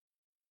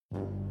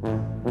Hello,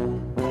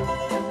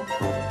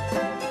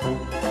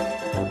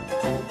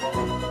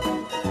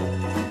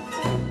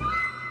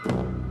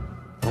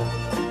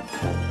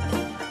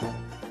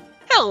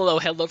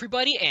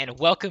 everybody, and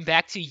welcome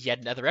back to yet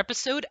another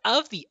episode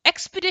of the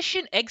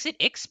Expedition Exit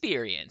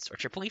Experience, or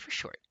Triple E for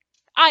short.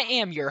 I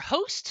am your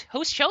host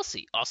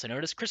Chelsea, also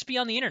known as Crispy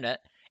on the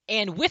internet,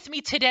 and with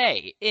me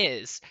today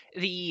is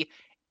the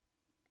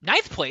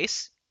ninth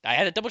place. I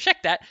had to double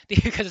check that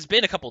because it's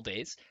been a couple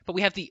days, but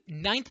we have the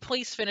ninth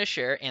place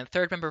finisher and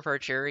third member of our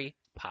jury,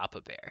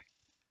 Papa Bear.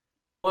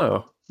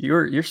 Hello.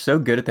 You're so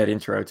good at that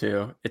intro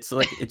too. It's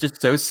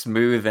just so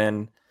smooth,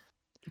 and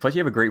plus you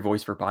have a great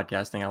voice for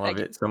podcasting. I love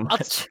it so I'll,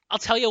 much. I'll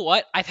tell you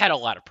what, I've had a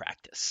lot of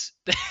practice.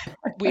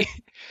 we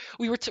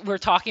we were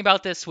talking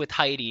about this with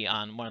Heidi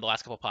on one of the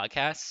last couple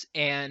podcasts,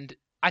 and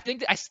I think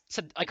that I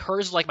said like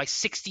hers like my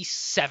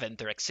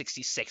 67th or like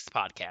 66th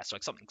podcast, or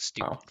like something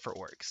stupid for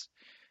orgs.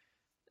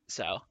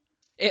 So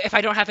if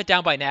I don't have it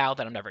down by now,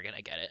 then I'm never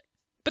gonna get it.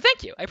 But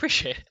thank you, I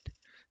appreciate it.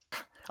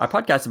 I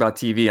podcast about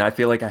TV, and I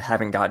feel like I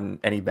haven't gotten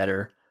any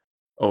better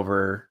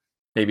over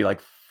maybe like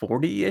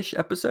 40-ish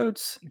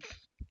episodes.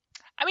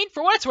 I mean,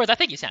 for what it's worth, I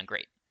think you sound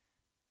great.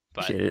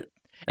 But Appreciate it.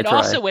 and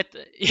also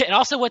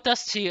with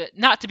us to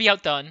not to be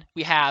outdone,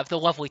 we have the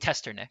lovely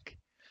Tester Nick.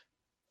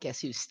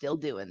 Guess who's still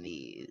doing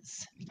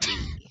these?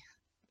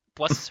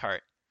 Bless his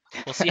heart.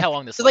 We'll see how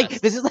long this So,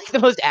 lasts. this is like the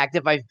most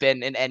active I've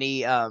been in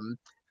any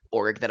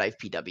org that I've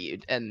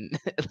PW'd, and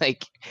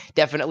like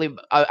definitely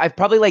I've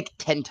probably like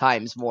 10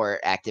 times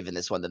more active in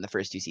this one than the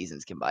first two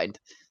seasons combined.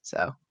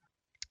 So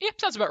yeah,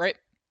 sounds about right.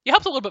 You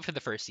helped a little bit for the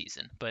first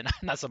season, but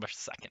not so much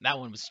the second. That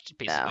one was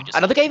basically just.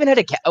 I don't think I even had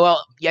a account.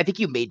 Well, yeah, I think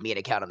you made me an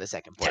account on the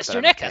second part. Tester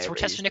Nick. That's where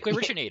Tester Nick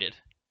originated.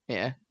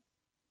 Yeah.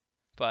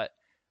 But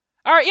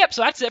all right, yep.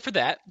 So that's it for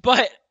that.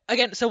 But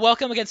again, so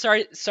welcome again.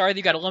 Sorry that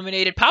you got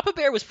eliminated. Papa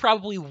Bear was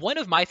probably one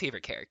of my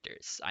favorite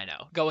characters. I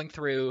know, going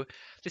through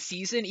the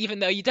season, even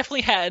though you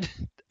definitely had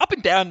up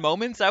and down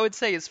moments, I would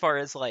say, as far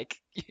as like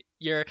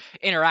your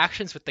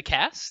interactions with the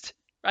cast,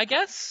 I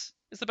guess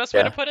is the best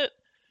way to put it.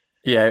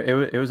 Yeah,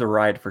 it was a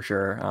ride for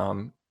sure.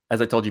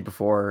 As I told you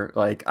before,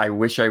 like I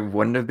wish I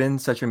wouldn't have been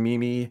such a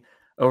memey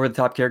over the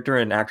top character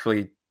and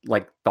actually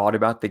like thought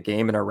about the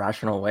game in a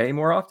rational way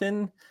more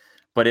often.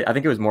 But I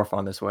think it was more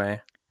fun this way.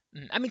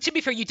 I mean, to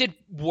be fair, you did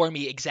warn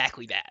me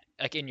exactly that,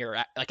 like in your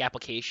like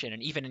application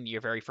and even in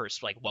your very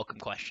first like welcome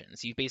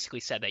questions. You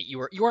basically said that you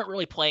weren't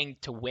really playing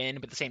to win,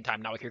 but at the same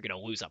time, not like you're gonna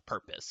lose on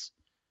purpose.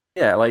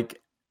 Yeah, like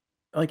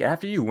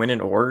after you win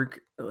an org,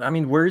 I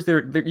mean, where's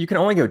there you can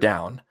only go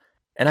down.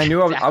 And I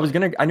knew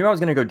exactly. I knew I was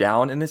gonna go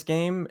down in this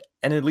game,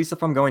 and at least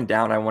if I'm going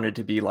down, I wanted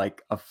to be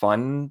like a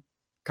fun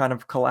kind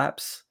of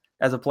collapse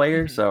as a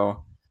player. Mm-hmm.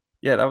 So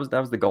yeah, that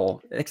was the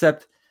goal.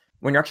 Except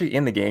when you're actually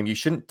in the game, you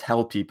shouldn't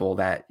tell people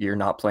that you're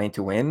not playing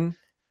to win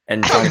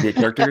and trying to be a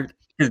character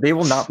because they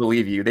will not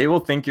believe you. They will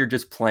think you're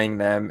just playing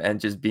them and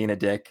just being a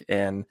dick.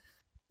 And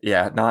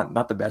yeah,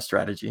 not the best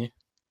strategy.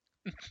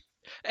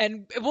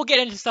 And we'll get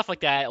into stuff like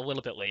that a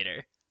little bit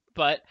later.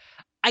 But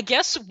I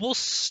guess we'll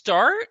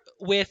start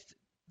with,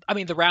 I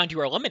mean, the round you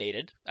were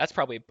eliminated. That's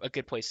probably a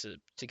good place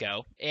to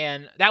go.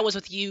 And that was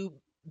with you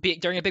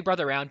during a Big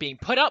Brother round being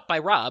put up by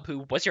Rob,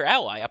 who was your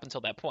ally up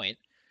until that point.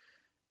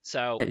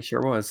 So It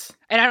sure was.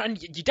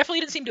 And you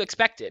definitely didn't seem to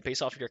expect it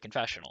based off of your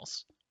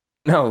confessionals.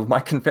 No, my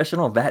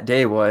confessional that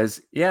day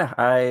was, yeah,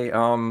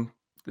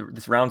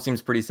 this round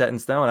seems pretty set in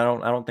stone.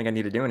 I don't think I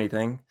need to do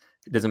anything.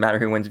 It doesn't matter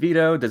who wins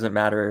veto, doesn't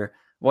matter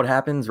what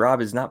happens.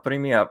 Rob is not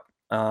putting me up.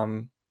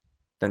 Then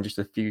just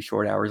a few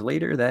short hours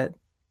later that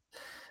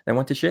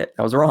went to shit.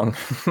 I was wrong.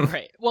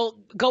 Right. Well,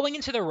 going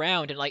into the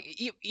round and like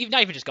even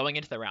not even just going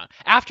into the round,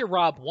 after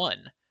Rob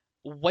won,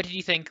 what did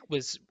you think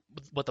was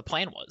what the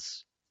plan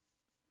was?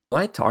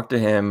 I talked to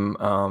him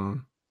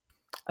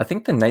I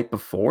think the night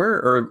before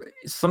or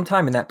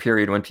sometime in that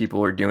period when people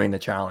were doing the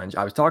challenge.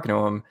 I was talking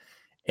to him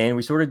and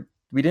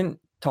we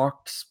didn't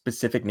talk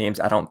specific names,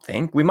 I don't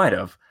think. We might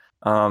have.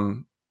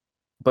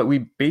 But we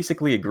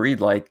basically agreed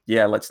like,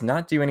 yeah, let's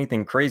not do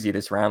anything crazy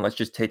this round. Let's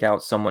just take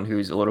out someone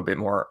who's a little bit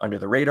more under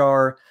the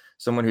radar,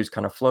 someone who's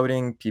kind of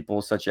floating,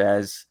 people such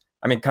as,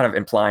 I mean, kind of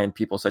implying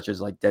people such as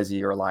like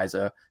Desi or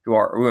Eliza,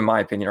 who in my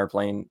opinion are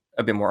playing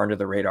a bit more under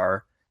the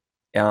radar.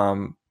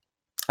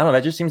 I don't know,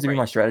 that just seems to be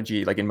my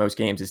strategy, like in most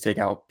games, is take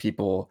out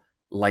people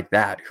like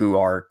that who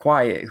are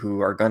quiet, who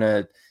are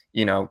gonna,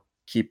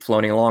 keep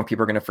floating along.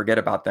 People are gonna forget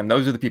about them.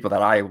 Those are the people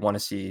that I want to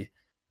see,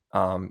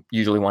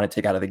 usually want to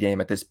take out of the game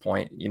at this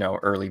point,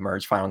 early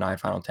merge, final 9,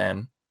 final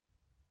 10.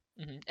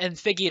 Mm-hmm. And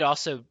Figgy had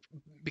also,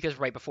 because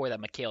right before that,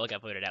 Michaela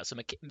got voted out, so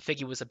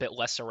Figgy was a bit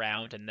less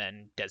around, and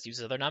then Desi was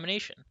their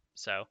nomination.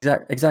 So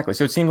exactly.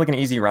 So it seemed like an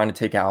easy round to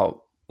take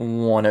out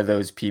one of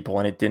those people,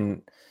 and it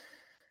didn't.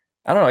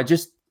 I don't know. It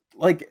just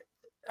like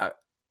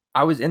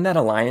I was in that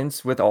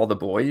alliance with all the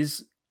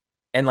boys,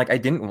 and like I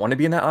didn't want to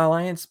be in that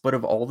alliance, but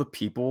of all the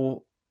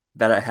people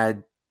that I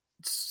had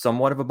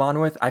somewhat of a bond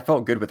with, I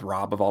felt good with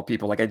Rob of all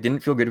people. Like I didn't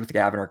feel good with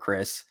Gavin or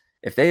Chris.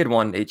 If they had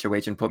won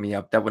HOH and put me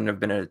up, that wouldn't have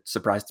been a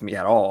surprise to me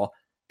at all,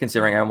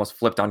 considering I almost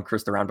flipped on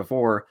Chris the round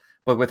before.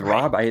 But with Right.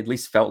 Rob, I at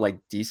least felt like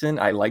decent.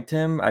 I liked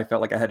him. I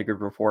felt like I had a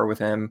good rapport with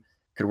him,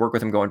 could work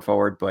with him going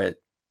forward. But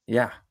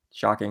yeah,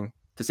 shocking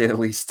to say the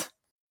least.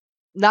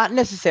 Not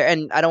necessary,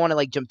 and I don't want to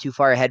like jump too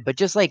far ahead, but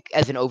just like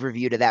as an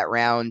overview to that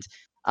round,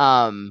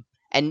 um,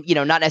 and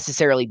not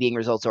necessarily being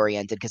results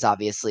oriented because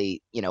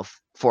obviously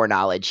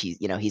foreknowledge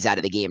he's out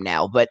of the game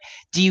now. But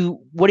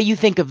what do you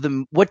think of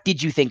what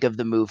did you think of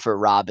the move for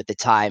Rob at the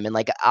time? And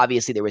like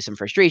obviously there was some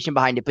frustration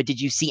behind it, but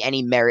did you see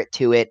any merit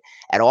to it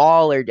at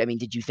all, or I mean,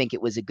 did you think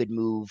it was a good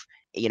move,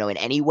 in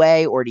any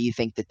way, or do you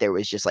think that there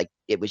was just like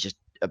it was just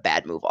a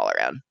bad move all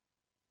around?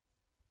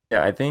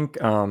 Yeah, I think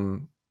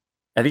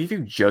if you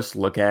just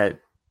look at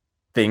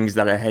things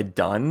that I had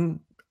done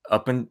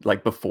up and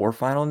like before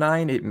Final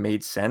Nine, it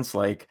made sense.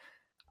 Like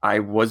I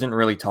wasn't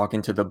really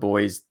talking to the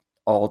boys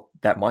all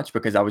that much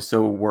because I was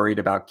so worried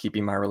about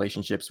keeping my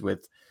relationships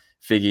with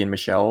Figgy and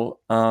Michelle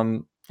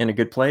in a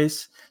good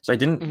place. So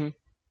Hmm.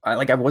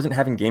 I wasn't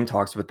having game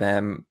talks with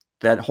them.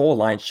 That whole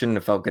alliance shouldn't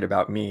have felt good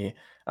about me.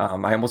 I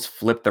almost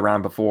flipped the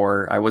round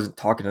before. I wasn't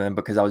talking to them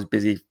because I was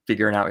busy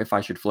figuring out if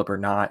I should flip or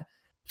not,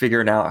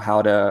 figuring out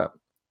how to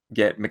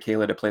get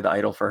Michaela to play the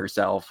idol for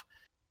herself.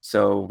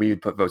 So we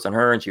would put votes on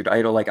her and she would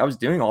idol. Like I was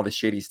doing all this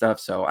shady stuff.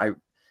 So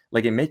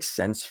it makes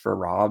sense for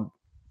Rob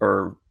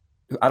or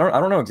I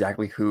don't know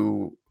exactly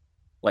who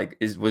like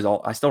is was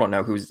all I still don't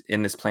know who's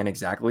in this plan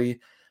exactly.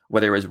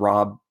 Whether it was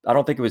Rob, I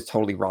don't think it was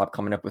totally Rob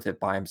coming up with it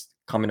by him,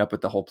 coming up with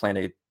the whole plan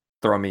to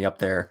throw me up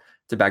there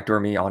to backdoor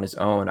me on his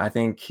own. I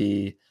think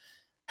he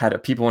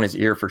had people in his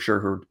ear for sure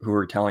who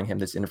were telling him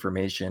this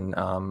information.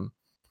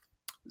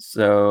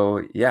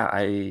 So yeah,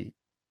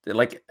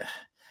 like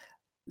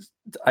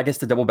I guess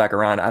to double back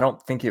around, I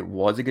don't think it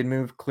was a good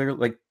move. Clearly,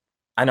 like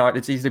I know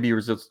it's easy to be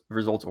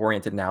results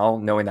oriented now,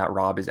 knowing that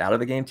Rob is out of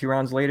the game 2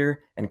 rounds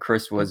later, and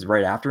Chris was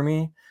right after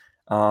me.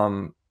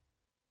 Um,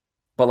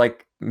 but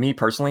like me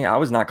personally, I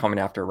was not coming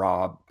after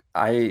Rob.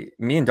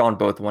 Me and Don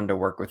both wanted to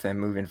work with him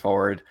moving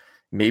forward.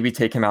 Maybe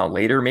take him out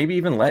later. Maybe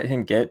even let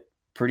him get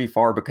pretty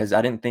far because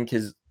I didn't think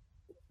his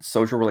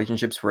social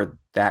relationships were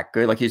that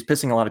good. Like he was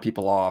pissing a lot of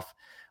people off.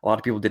 A lot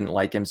of people didn't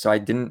like him, so I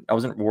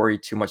wasn't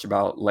worried too much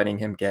about letting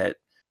him get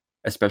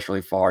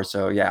especially far.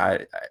 So yeah,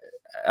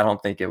 I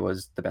don't think it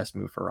was the best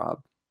move for Rob.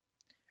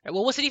 Right,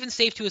 well, was it even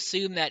safe to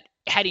assume that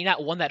had he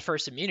not won that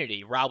first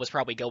immunity, Rob was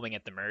probably going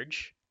at the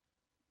merge?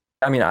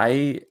 I mean,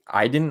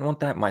 I didn't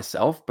want that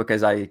myself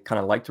because I kind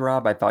of liked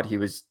Rob. I thought he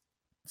was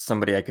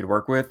somebody I could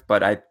work with,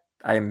 but I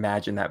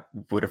imagine that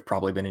would have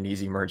probably been an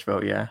easy merge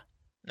vote. Yeah,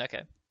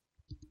 Okay.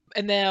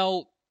 And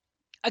now,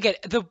 again,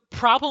 the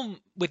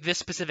problem with this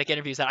specific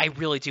interview is that I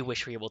really do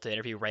wish we were able to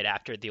interview right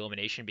after the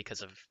elimination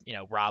because of,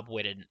 Rob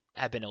wouldn't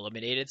have been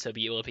eliminated, so it'd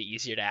be a little bit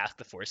easier to ask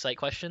the foresight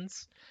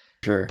questions.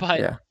 sure. But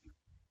Yeah.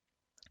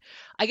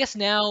 I guess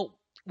now,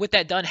 with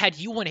that done, had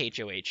you won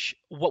HOH,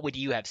 what would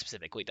you have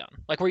specifically done?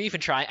 Like, were you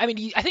even trying? I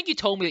mean, I think you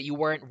told me that you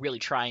weren't really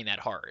trying that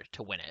hard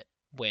to win it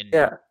when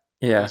Yeah.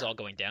 it was Yeah. all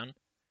going down.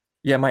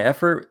 Yeah, my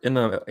effort in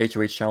the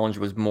HOH challenge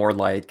was more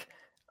like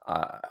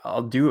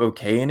I'll do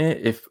okay in it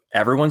if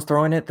everyone's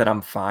throwing it. That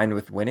I'm fine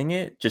with winning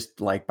it, just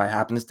like by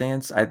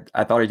happenstance. I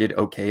thought I did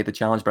okay at the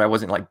challenge, but I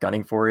wasn't like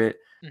gunning for it.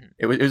 Mhm.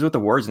 It was with the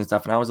words and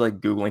stuff, and I was like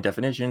googling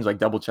definitions, like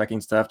double checking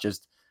stuff,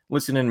 just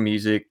listening to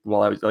music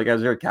while I was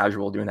very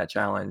casual doing that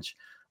challenge.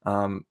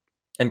 Um,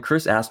 and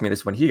Chris asked me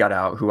this when he got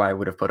out, who I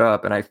would have put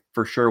up, and I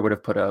for sure would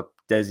have put up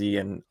Desi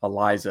and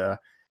Eliza.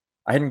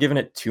 I hadn't given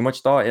it too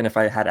much thought, and if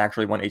I had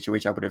actually won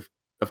HOH, I would have,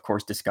 of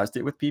course, discussed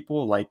it with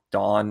people like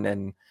Dawn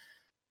and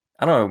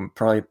I don't know,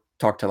 probably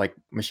talk to like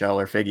Michelle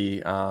or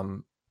Figgy.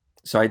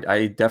 So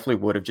I definitely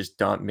would have just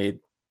made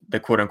the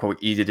quote unquote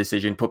easy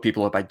decision, put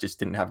people up I just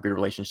didn't have good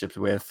relationships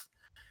with,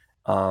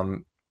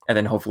 um, and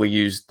then hopefully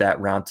use that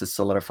round to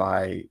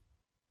solidify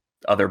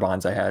other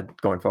bonds I had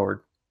going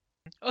forward.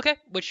 Okay,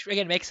 which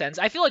again makes sense.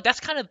 I feel like that's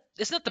kind of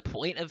isn't that the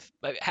point of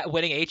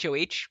winning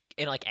HOH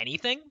in like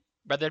anything,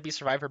 whether it be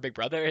Survivor or Big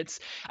Brother.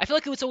 I feel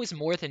like it was always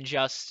more than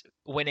just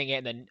winning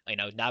it and then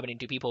nominating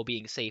two people,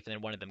 being safe, and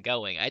then one of them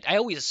going. I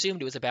always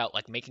assumed it was about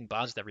like making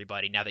bonds with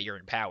everybody now that you're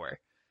in power.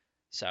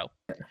 So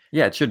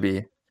Yeah, it should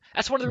be.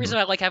 that's one of the Mhm.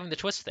 reasons I like having the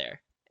twist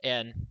there.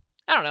 And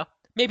I don't know,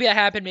 maybe that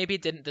happened, maybe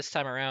it didn't this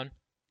time around.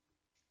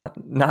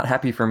 Not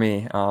happy for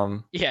me.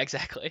 Yeah,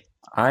 exactly.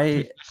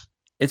 I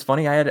It's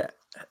funny.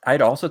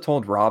 I'd also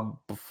told Rob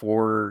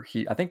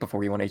I think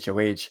before he won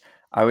HOH,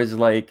 I was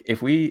like,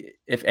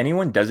 if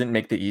anyone doesn't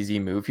make the easy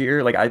move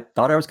here, like I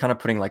thought I was kind of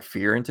putting like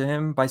fear into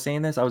him by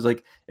saying this. I was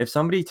like, if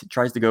somebody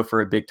tries to go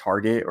for a big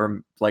target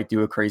or like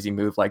do a crazy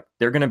move, like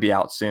they're gonna be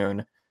out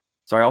soon.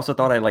 So I also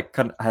thought I like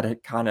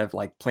had kind of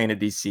like planted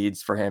these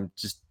seeds for him.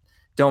 Just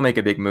don't make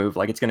a big move.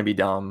 Like it's gonna be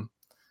dumb.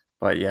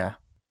 But yeah,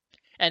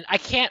 And I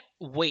can't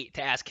wait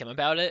to ask him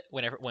about it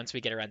once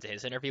we get around to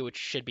his interview, which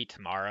should be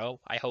tomorrow.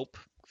 I hope.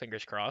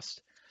 Fingers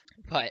crossed.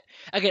 But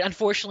again,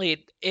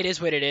 unfortunately, it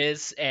is what it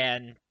is,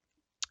 and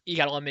he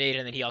got eliminated,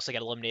 and then he also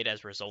got eliminated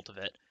as a result of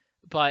it.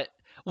 But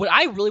what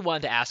I really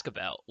wanted to ask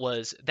about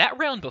was that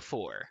round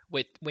before,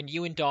 with when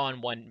you and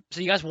Dawn won.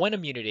 So you guys won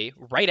immunity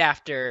right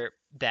after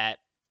that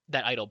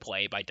idol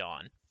play by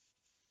Dawn,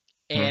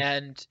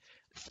 And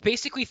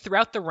basically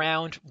throughout the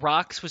round,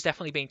 Rox was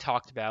definitely being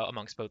talked about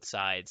amongst both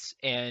sides.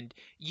 And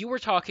you were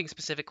talking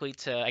specifically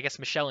to, I guess,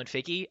 Michelle and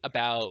Figgy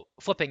about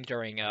flipping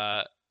during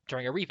a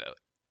revote.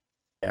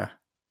 Yeah,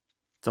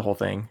 it's a whole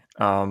thing.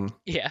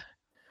 Yeah.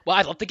 Well,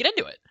 I'd love to get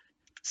into it.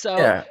 So,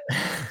 Yeah.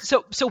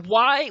 so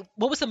why?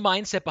 What was the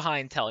mindset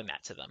behind telling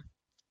that to them?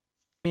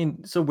 I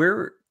mean,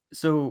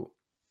 so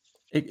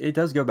it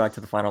does go back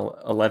to the final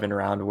 11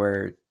 round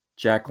where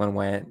Jacqueline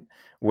went,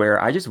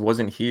 where I just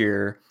wasn't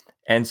here.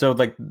 And so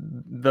like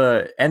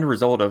the end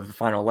result of the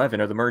final 11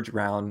 or the merge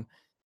round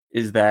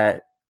is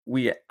that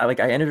I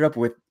ended up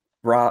with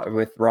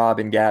Rob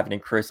and Gavin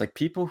and Chris, like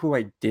people who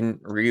I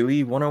didn't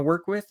really want to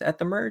work with at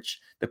the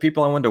merge. The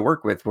people I wanted to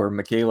work with were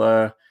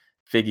Michaela,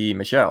 Figgy,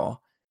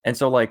 Michelle. And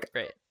so like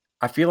Right.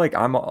 I feel like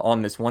I'm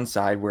on this one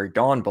side where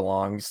Dawn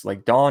belongs.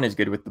 Like Dawn is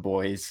good with the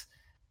boys,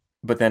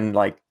 but then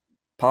like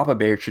Papa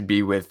Bear should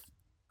be with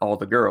all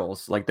the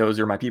girls. Like those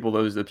are my people.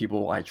 Those are the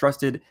people I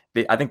trusted.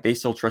 I think they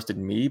still trusted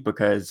me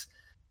because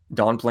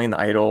Dawn playing the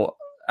idol.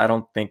 I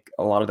don't think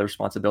a lot of the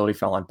responsibility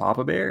fell on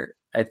Papa Bear.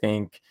 I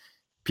think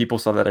people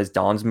saw that as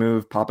Dawn's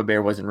move. Papa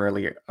Bear wasn't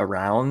really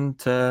around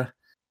to,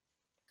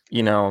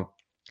 you know.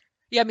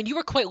 Yeah, I mean, you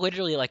were quite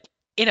literally like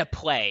in a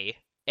play,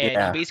 and you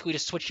Yeah, basically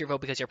just switched your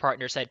vote because your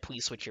partner said,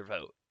 "Please switch your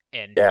vote,"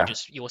 and yeah.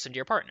 you listened to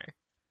your partner.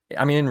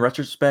 I mean, in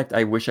retrospect,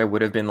 I wish I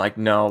would have been like,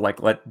 no, like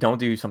don't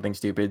do something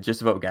stupid.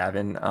 Just vote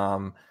Gavin.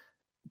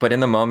 But in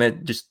the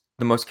moment, just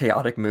the most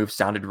chaotic move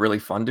sounded really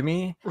fun to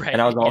me.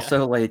 And I was Right. Yeah.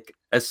 also like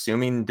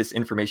assuming this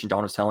information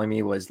Dawn was telling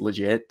me was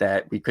legit,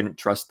 that we couldn't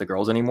trust the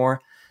girls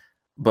anymore.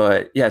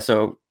 But yeah,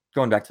 so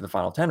going back to the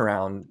final 10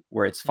 round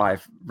where it's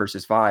 5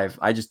 versus 5,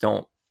 I just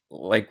don't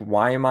like,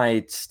 why am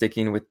I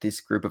sticking with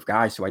this group of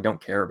guys who I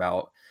don't care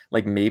about?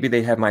 Like maybe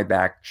they have my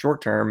back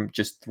short term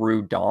just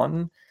through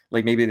Dawn.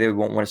 Like maybe they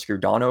won't want to screw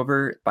Dawn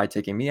over by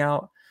taking me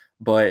out.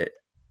 But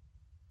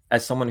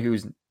as someone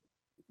who's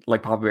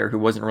like Papa Bear, who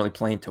wasn't really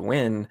playing to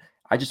win,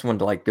 I just wanted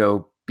to like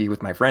go be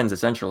with my friends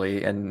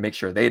essentially and make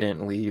sure they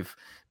didn't leave,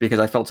 because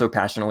I felt so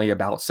passionately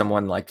about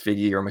someone like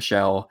Figgy or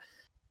Michelle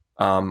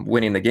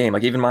winning the game.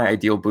 Like even my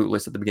ideal boot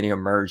list at the beginning of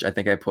Merge, I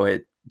think I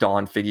put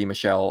Dawn, Figgy,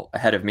 Michelle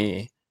ahead of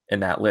me in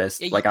that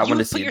list. Yeah, Like I you wanted to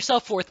would put see,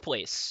 yourself fourth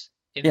place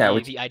in yeah,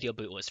 which the ideal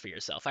boot list for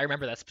yourself. I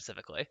remember that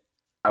specifically.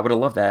 I would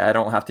have loved that. I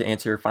don't have to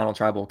answer final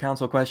tribal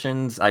council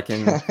questions. I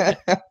can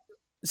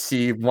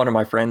see one of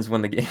my friends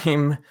win the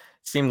game.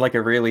 Seemed like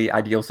a really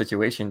ideal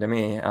situation to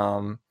me.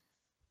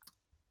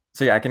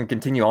 So yeah, I can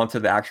continue on to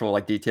the actual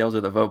like details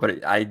of the vote,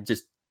 but I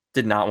just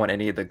did not want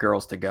any of the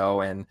girls to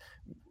go, and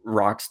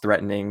Rock's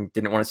threatening,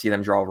 didn't want to see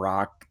them draw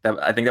Rock.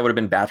 I think that would have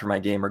been bad for my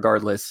game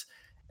regardless.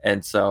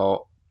 And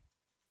so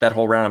that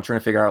whole round, I'm trying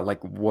to figure out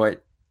like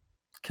what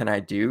can I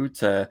do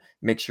to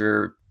make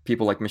sure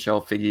people like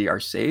Michelle, Figgy are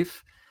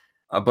safe,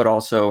 but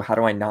also how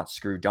do I not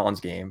screw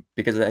Dawn's game?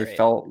 Because I Right.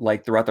 felt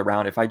like throughout the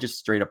round, if I just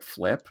straight up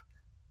flip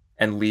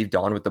and leave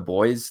Dawn with the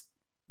boys,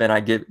 then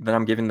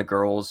I'm giving the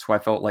girls who I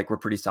felt like were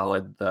pretty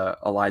solid, the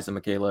Eliza,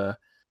 Michaela,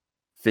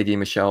 Figgy,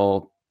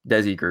 Michelle,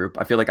 Desi group.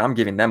 I feel like I'm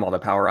giving them all the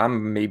power.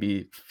 I'm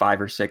maybe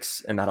 5 or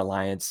 6 in that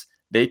alliance.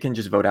 They can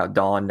just vote out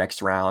Dawn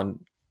next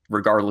round,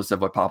 regardless of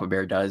what Papa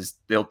Bear does.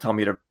 They'll tell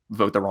me to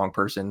vote the wrong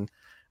person.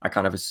 I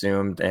kind of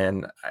assumed,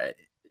 and I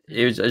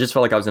just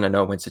felt like I was in a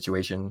no-win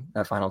situation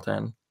at Final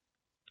 10.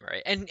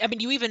 Right. And I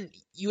mean,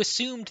 you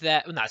assumed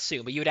that, well, not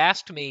assumed, but you had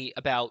asked me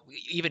about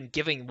even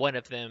giving one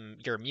of them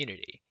your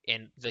immunity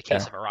in the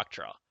case Yeah, of a rock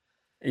draw.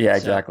 yeah, So,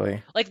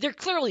 exactly. like, there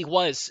clearly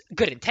was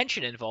good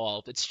intention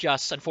involved. It's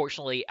just,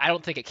 unfortunately, I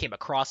don't think it came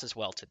across as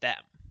well to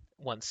them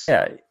once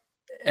Yeah,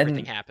 everything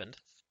and happened.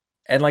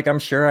 like I'm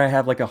sure I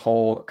have like a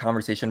whole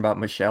conversation about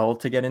Michelle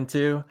to get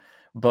into,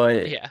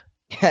 but Yeah.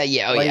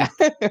 Yeah, oh yeah.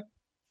 like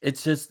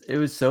it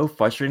was so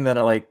frustrating that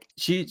I like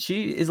she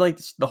is like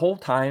the whole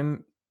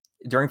time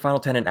during Final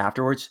 10 and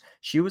afterwards,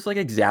 she was like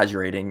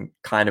exaggerating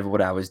kind of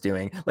what I was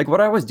doing. Like what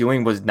I was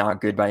doing was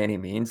not good by any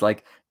means.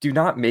 Like do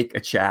not make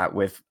a chat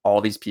with all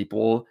these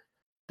people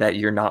that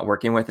you're not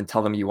working with and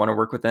tell them you want to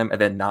work with them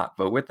and then not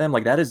vote with them.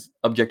 Like that is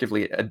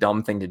objectively a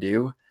dumb thing to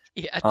do.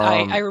 Yeah, I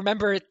Um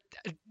remember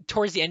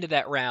towards the end of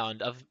that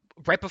round of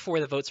right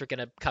before the votes were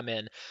gonna come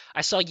in,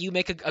 I saw you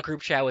make a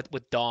group chat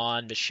with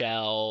Dawn,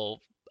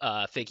 Michelle,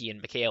 Figgy, and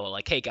Michaela,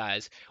 like, hey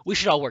guys, we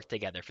should all work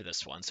together for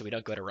this one so we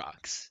don't go to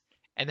rocks.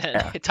 And then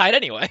yeah. it tied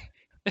anyway.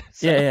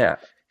 So Yeah, yeah.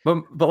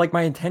 But like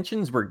my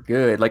intentions were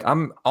good. Like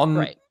I'm on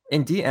right.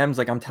 in DMs,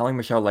 like I'm telling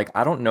Michelle, like,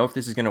 I don't know if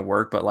this is gonna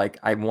work, but like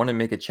I want to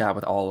make a chat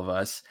with all of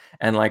us.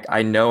 And like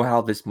I know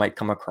how this might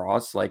come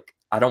across. Like,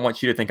 I don't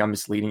want you to think I'm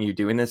misleading you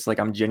doing this. Like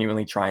I'm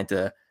genuinely trying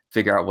to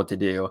figure out what to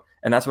do.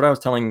 And that's what I was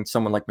telling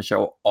someone like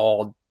Michelle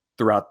all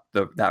throughout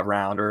that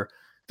round or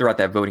throughout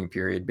that voting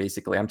period,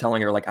 basically. I'm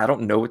telling her, like, I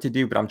don't know what to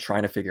do, but I'm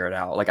trying to figure it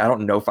out. Like, I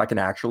don't know if I can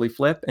actually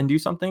flip and do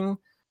something.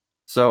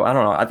 So I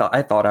don't know.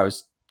 I thought I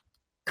was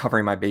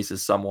covering my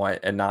bases somewhat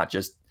and not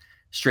just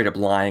straight up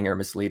lying or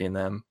misleading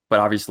them. But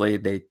obviously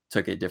they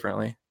took it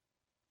differently.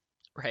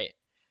 Right.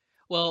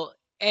 Well,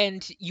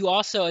 and you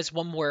also, as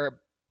one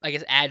more I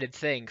guess, added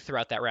thing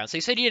throughout that round. So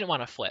you said you didn't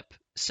want to flip.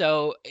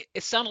 So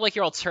it sounded like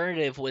your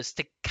alternative was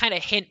to kind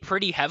of hint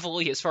pretty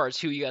heavily as far as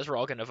who you guys were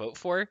all going to vote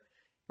for,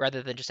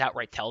 rather than just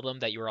outright tell them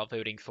that you were all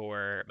voting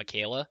for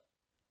Michaela.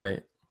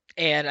 Right.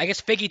 And I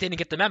guess Figgy didn't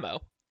get the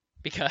memo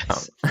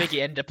because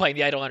Figgy ended up playing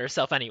the idol on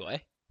herself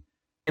anyway.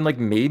 And like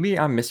maybe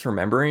I'm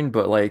misremembering,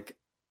 but like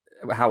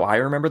how I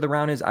remember the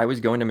round is I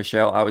was going to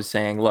Michelle. I was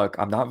saying, look,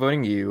 I'm not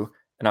voting you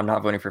and I'm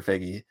not voting for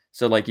Figgy.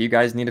 So like you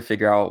guys need to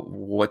figure out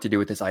what to do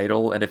with this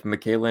idol. And if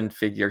Michaela and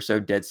Figgy are so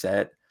dead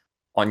set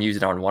on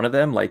using it on one of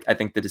them, like I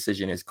think the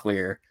decision is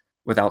clear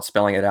without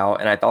spelling it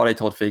out. And I thought I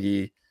told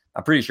Figgy,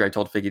 I'm pretty sure I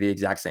told Figgy the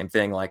exact same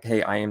thing. Like,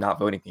 hey, I am not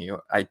voting you.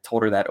 I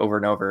told her that over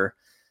and over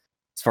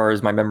as far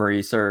as my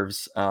memory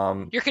serves.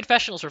 Your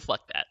confessionals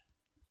reflect that.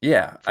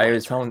 Yeah, I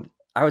was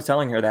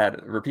telling her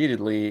that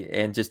repeatedly,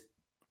 and just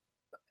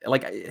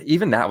like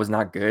even that was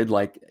not good.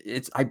 Like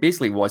I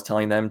basically was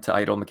telling them to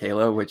idol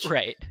Michaela, which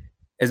right.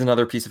 is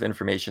another piece of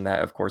information that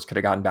of course could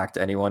have gotten back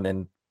to anyone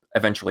and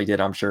eventually did,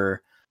 I'm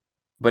sure.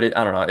 But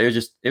I don't know,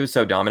 it was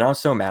so dumb, and I was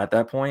so mad at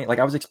that point. Like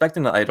I was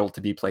expecting the idol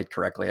to be played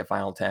correctly at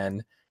Final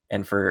 10,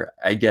 and for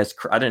I guess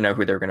I didn't know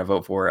who they were going to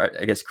vote for.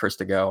 I guess Chris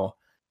to go,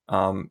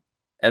 and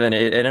then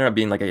it ended up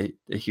being like a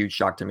huge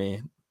shock to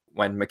me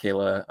when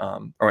Michaela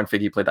or when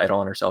Figgy played the idol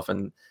on herself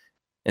and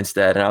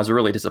instead, and I was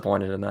really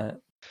disappointed in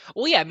that.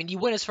 Well, yeah, I mean, you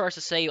went as far as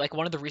to say like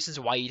one of the reasons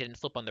why you didn't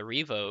flip on the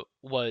revote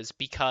was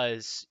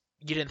because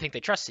you didn't think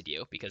they trusted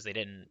you because they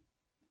didn't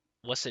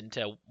listen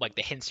to like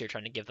the hints you're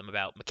trying to give them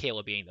about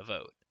Michaela being the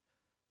vote.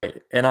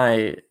 And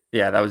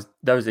that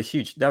was a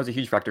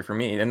huge factor for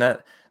me, and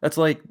that's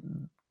like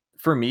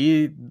for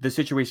me the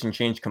situation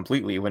changed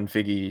completely when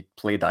Figgy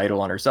played the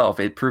idol on herself.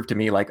 It proved to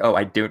me like, oh,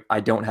 I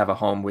don't have a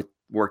home with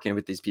working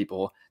with these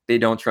people. They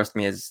don't trust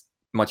me as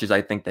much as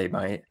I think they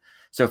might.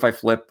 So if I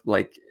flip,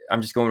 like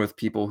I'm just going with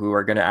people who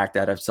are going to act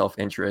out of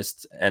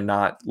self-interest and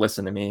not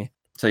listen to me.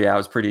 So yeah, I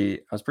was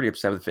pretty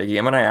upset with Figgy.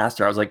 And when I asked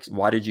her, I was like,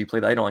 why did you play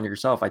the idol on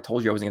yourself? I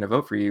told you I wasn't going to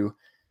vote for you.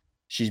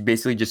 She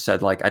basically just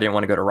said like, I didn't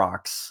want to go to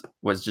Rocks,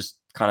 was just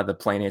kind of the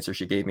plain answer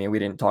she gave me. We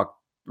didn't talk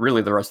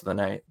really the rest of the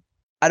night.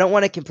 I don't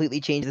want to completely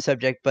change the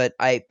subject, but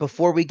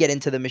before we get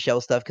into the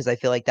Michelle stuff, because I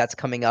feel like that's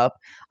coming up,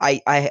 I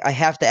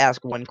have to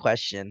ask one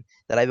question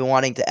that I've been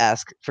wanting to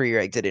ask for your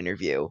exit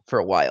interview for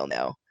a while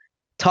now.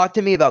 Talk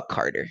to me about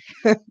Carter.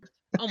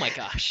 Oh my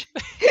gosh.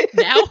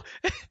 Now?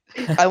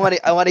 I want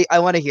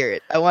to hear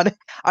it. I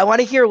want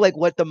to hear like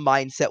what the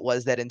mindset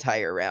was that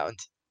entire round.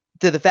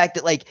 To the fact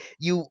that like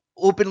you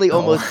openly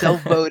almost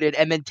self-voted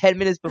and then 10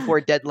 minutes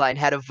before deadline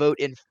had a vote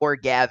in for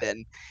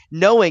Gavin,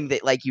 knowing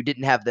that like you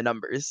didn't have the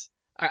numbers.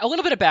 All right, a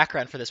little bit of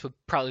background for this would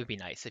probably be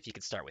nice if you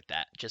could start with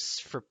that,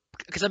 just for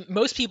because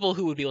most people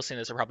who would be listening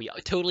to this are probably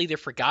totally either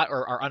forgot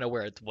or are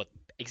unaware of what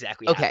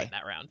exactly happened in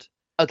that round.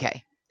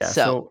 Okay. Yeah,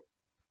 so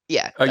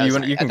yeah. Oh, you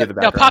can give the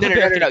background. No, Papa no,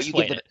 Bear no, can no.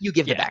 explain it. You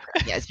give the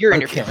background. Yes, your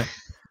interview. Okay.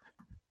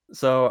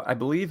 So I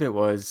believe it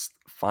was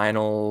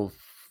Final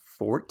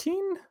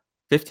 14,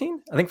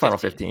 15. I think Final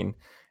 15.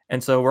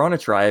 And so we're on a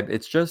tribe.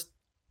 It's just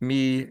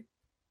me,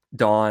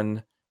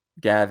 Dawn,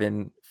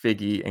 Gavin,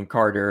 Figgy, and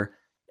Carter.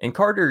 And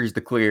Carter is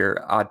the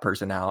clear odd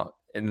person out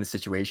in the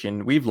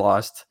situation. We've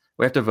lost.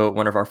 We have to vote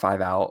one of our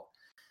 5 out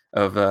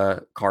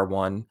of Car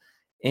 1.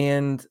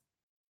 And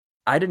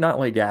I did not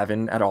like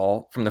Gavin at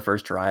all from the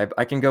first tribe.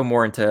 I can go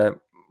more into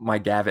my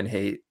Gavin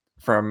hate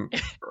from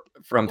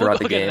throughout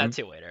the game. We'll get into that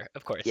too later,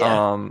 of course.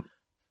 Yeah.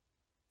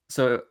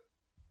 So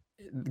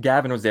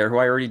Gavin was there, who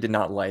I already did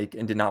not like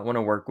and did not want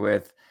to work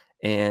with,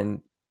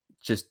 and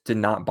just did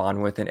not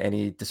bond with in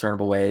any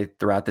discernible way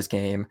throughout this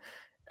game.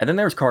 And then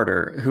there was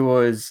Carter, who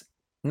was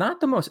not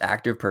the most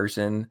active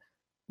person,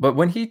 but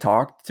when he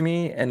talked to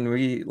me and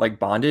we like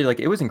bonded, like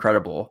it was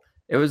incredible.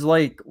 It was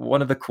like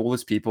one of the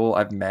coolest people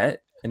I've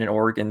met in an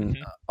org in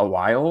a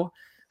while,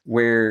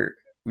 where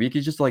we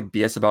could just like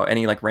BS about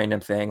any like random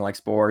thing, like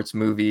sports,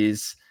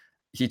 movies.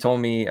 He told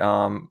me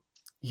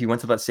he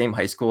went to that same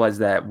high school as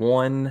that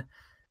one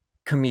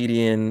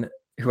comedian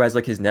who has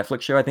like his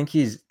Netflix show. I think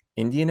he's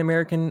Indian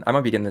American. I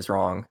might be getting this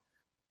wrong.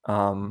 I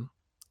don't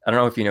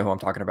know if you know who I'm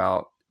talking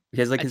about. He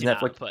has like his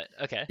Netflix. But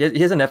okay. He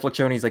has a Netflix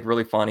show and he's like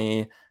really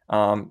funny.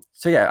 So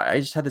yeah, I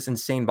just had this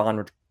insane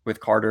bond with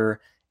Carter,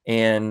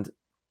 and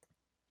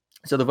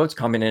so the votes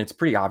come in and it's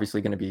pretty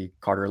obviously going to be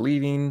Carter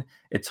leaving.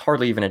 It's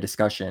hardly even a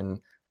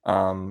discussion.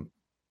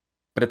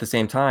 But at the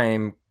same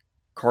time,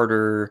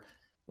 Carter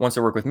wants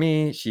to work with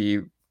me.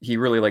 He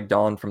really liked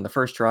Dawn from the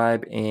first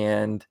tribe,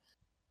 and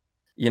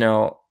you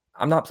know,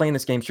 I'm not playing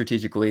this game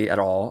strategically at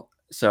all.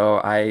 So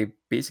I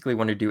basically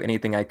wanted to do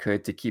anything I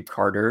could to keep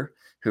Carter,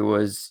 who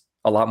was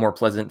a lot more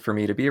pleasant for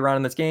me to be around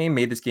in this game,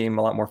 made this game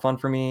a lot more fun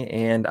for me,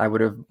 and I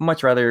would have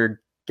much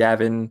rather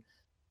Gavin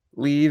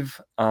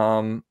leave.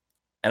 And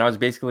I was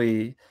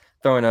basically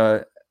throwing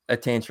a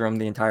tantrum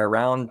the entire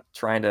round,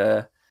 trying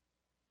to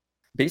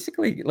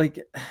basically, like,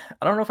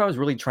 I don't know if I was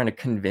really trying to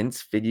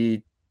convince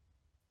Figgy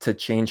to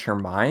change her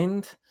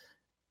mind.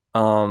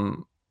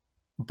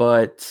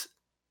 But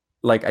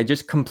like I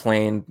just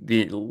complained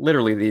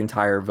literally the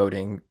entire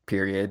voting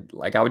period.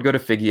 Like I would go to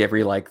Figgy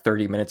every like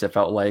 30 minutes, it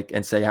felt like,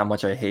 and say how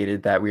much I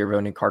hated that we were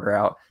voting Carter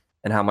out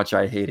and how much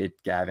I hated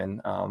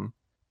Gavin.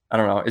 I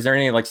don't know. Is there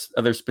any like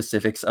other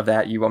specifics of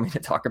that you want me to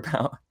talk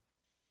about?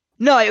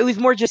 No, it was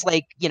more just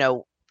like,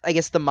 I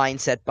guess the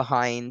mindset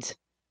behind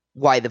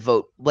why the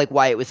vote, like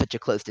why it was such a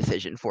close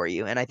decision for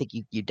you. And I think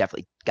you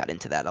definitely got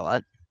into that a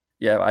lot.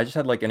 Yeah, I just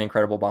had like an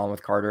incredible bond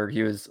with Carter.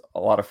 He was a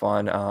lot of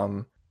fun.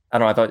 I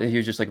don't know. I thought he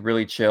was just like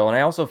really chill, and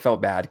I also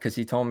felt bad because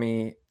he told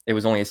me it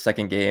was only his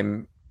second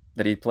game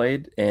that he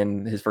played.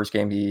 In his first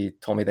game, he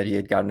told me that he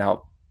had gotten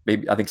out,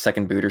 maybe I think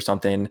second boot or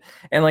something,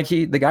 and like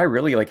the guy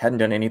really like hadn't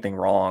done anything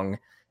wrong,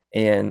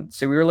 and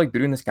so we were like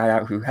booting this guy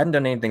out who hadn't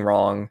done anything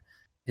wrong.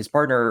 His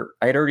partner,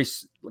 I had already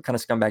kind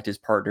of scumbagged his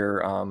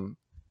partner,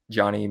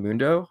 Johnny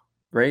Mundo,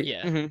 right?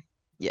 Yeah. Mm-hmm.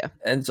 Yeah.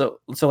 And so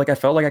like I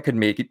felt like I could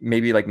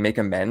maybe make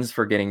amends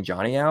for getting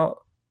Johnny out,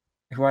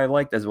 who I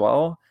liked as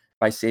well,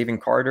 by saving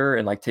Carter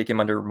and like take him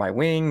under my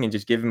wing and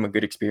just give him a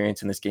good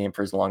experience in this game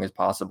for as long as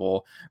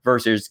possible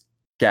versus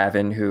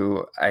Gavin,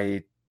 who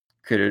I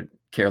could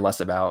care less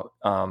about.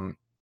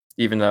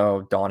 Even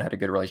though Dawn had a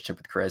good relationship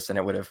with Chris and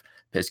it would have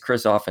pissed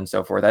Chris off and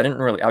so forth. I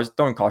was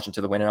throwing caution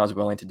to the wind and I was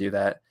willing to do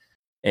that.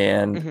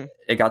 And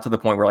it got to the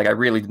point where like I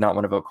really did not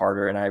want to vote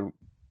Carter and I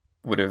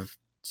would have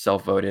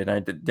self-voted, and I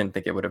didn't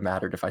think it would have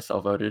mattered if I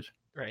self-voted.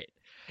 Right.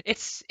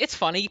 It's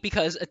funny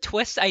because a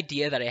twist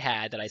idea that I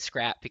had that I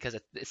scrapped because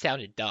it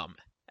sounded dumb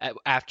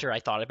after I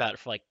thought about it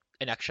for like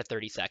an extra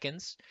 30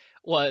 seconds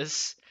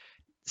was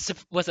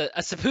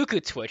a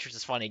seppuku twitch, which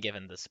is funny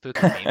given the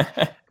seppuku name.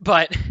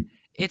 But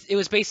it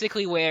was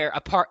basically where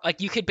like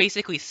you could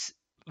basically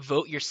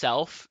vote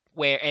yourself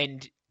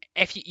and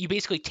if you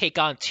basically take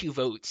on 2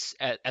 votes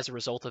as a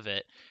result of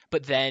it,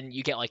 but then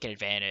you get like an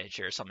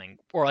advantage or something,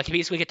 or like you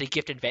basically get to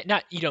gift advantage.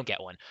 Not you don't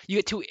get one. You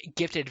get to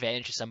gift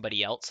advantage to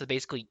somebody else. So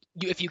basically,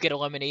 if you get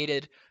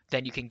eliminated,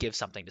 then you can give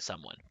something to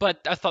someone. But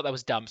I thought that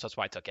was dumb, so that's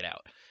why I took it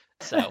out.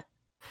 So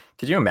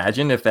could you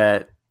imagine if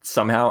that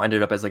somehow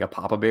ended up as like a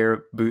Papa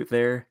Bear boot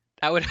there?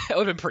 that would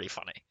have been pretty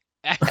funny.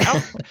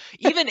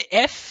 Even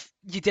if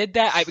you did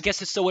that, I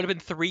guess it still would have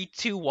been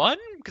 3-2-1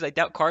 because I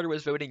doubt Carter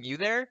was voting you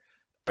there.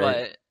 But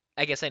Right.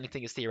 I guess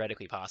anything is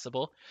theoretically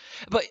possible.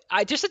 But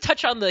just to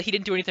touch on the he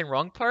didn't do anything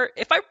wrong part,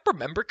 if I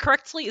remember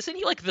correctly, isn't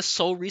he like the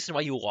sole reason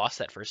why you lost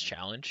that first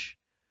challenge?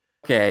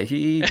 Okay,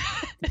 he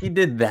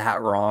did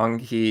that wrong.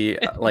 He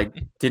like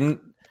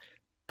didn't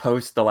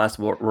post the last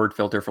word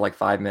filter for like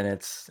 5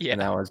 minutes, Yeah.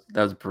 and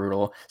that was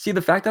brutal. See,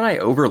 the fact that I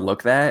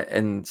overlooked that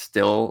and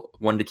still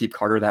wanted to keep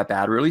Carter that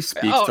bad really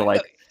speaks to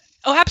like.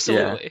 Oh,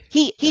 absolutely.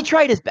 Yeah. He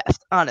tried his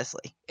best,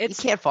 honestly. You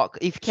can't fault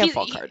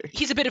Carter.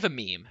 He's a bit of a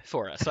meme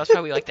for us, so that's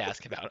why we like to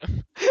ask about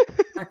him.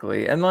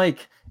 Exactly, and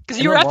like because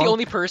you were not the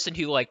only person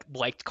who like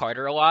liked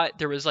Carter a lot.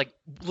 There was like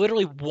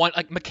literally one,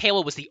 like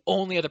Michaela was the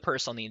only other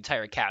person on the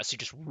entire cast who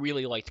just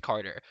really liked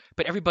Carter,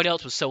 but everybody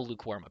else was so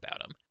lukewarm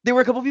about him. There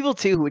were a couple people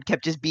too who would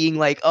kept just being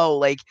like, "Oh,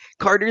 like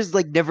Carter's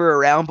like never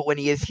around, but when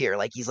he is here,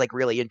 like he's like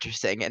really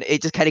interesting," and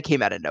it just kind of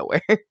came out of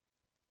nowhere.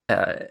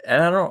 Yeah,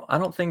 and I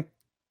don't think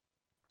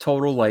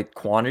total like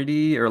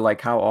quantity or like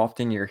how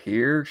often you're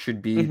here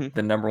should be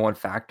the number one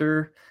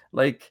factor.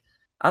 Like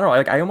I don't know,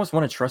 like I almost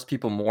want to trust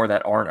people more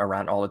that aren't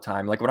around all the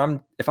time. Like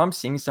if I'm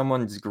seeing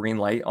someone's green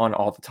light on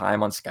all the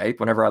time on Skype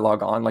whenever I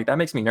log on, like that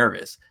makes me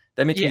nervous.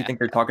 That makes me think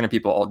they're talking to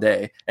people all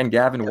day. And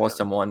Gavin was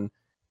someone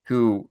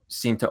who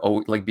seemed to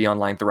like be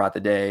online throughout the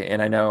day. And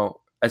I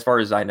know, as far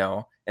as I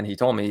know, and he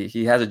told me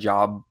he has a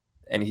job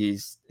and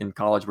he's in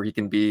college where he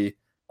can be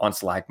on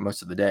Slack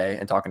most of the day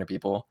and talking to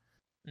people.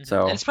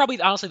 So and it's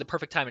probably honestly the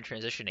perfect time to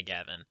transition to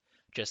Gavin.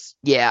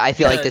 Yeah, I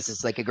feel like this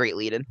is like a great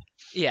lead-in.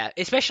 Yeah,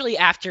 especially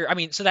after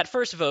so that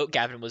first vote,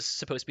 Gavin was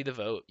supposed to be the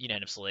vote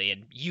unanimously,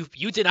 and you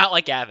did not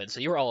like Gavin, so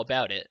you were all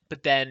about it.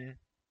 But then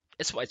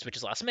it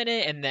switches last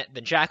minute, and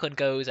then Jacqueline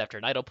goes after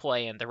an idol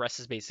play, and the rest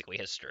is basically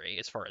history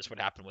as far as what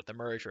happened with the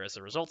merger as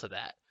a result of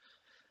that.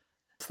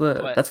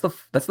 That's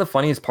the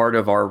funniest part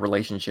of our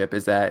relationship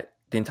is that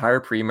the entire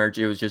pre-merge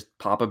it was just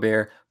Papa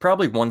Bear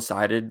probably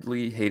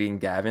one-sidedly hating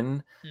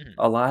Gavin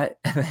a lot,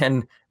 and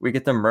then we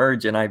get the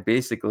merge, and I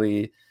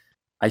basically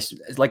I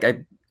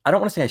don't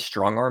want to say I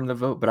strong-armed the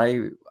vote, but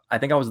I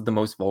think I was the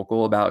most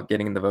vocal about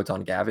getting the votes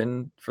on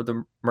Gavin for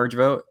the merge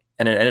vote,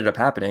 and it ended up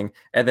happening.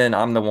 And then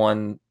I'm the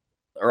one,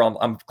 or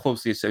I'm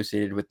closely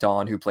associated with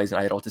Dawn, who plays an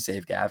idol to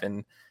save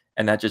Gavin,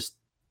 and that just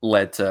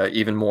led to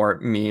even more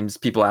memes,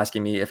 people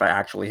asking me if I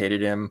actually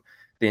hated him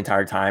the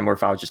entire time or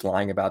if I was just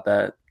lying about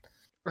that.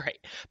 Right.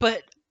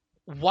 But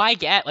why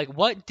like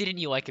what didn't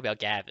you like about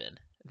Gavin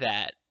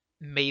that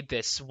made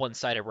this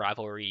one-sided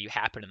rivalry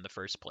happen in the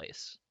first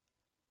place?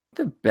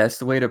 The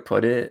best way to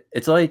put it,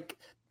 it's like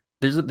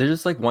there's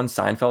just like one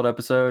Seinfeld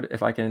episode,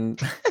 if I can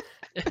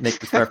make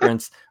this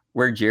reference,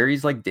 where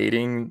Jerry's like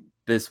dating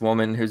this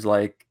woman who's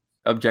like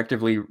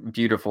objectively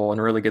beautiful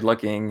and really good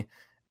looking,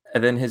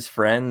 and then his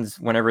friends,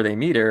 whenever they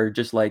meet her,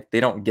 just like they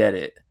don't get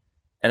it.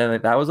 And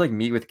then that was like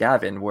me with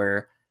Gavin,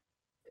 where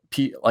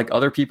like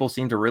other people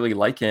seemed to really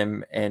like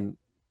him and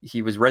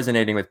he was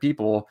resonating with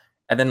people,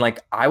 And then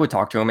like I would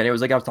talk to him and it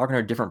was like I was talking to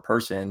a different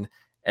person,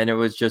 and it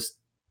was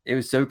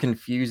so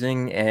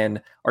confusing,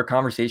 and our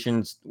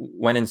conversations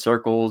went in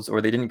circles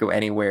or they didn't go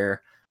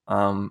anywhere.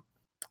 And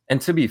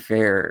to be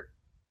fair,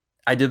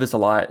 I did this a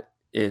lot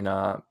in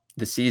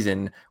the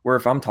season, where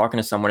if I'm talking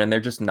to someone and they're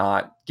just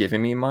not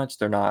giving me much,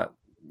 they're not,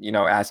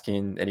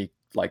 asking any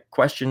like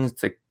questions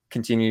to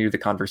continue the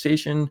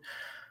conversation,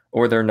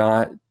 or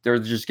they're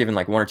just giving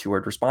like one or two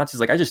word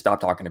responses. Like I just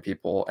stopped talking to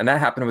people. And that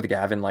happened with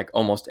Gavin like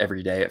almost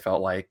every day, it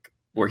felt like,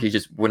 where he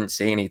just wouldn't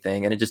say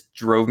anything. And it just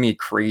drove me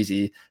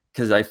crazy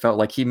because I felt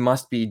like he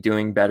must be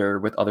doing better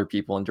with other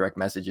people in direct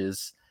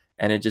messages.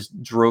 And it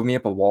just drove me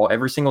up a wall.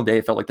 Every single day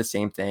it felt like the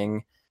same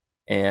thing.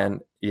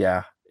 And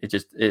yeah,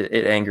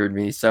 it angered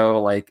me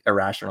so like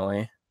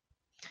irrationally.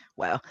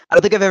 Wow. I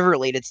don't think I've ever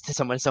related to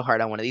someone so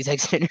hard on one of these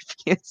exit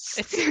interviews.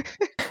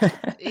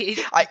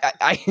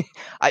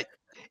 I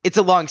it's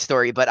a long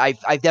story, but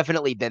I've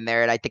definitely been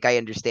there, and I think I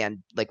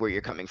understand like where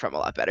you're coming from a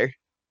lot better.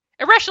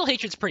 Irrational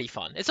hatred's pretty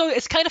fun.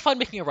 It's kind of fun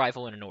making a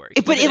rival in an org,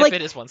 But even like,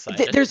 if it is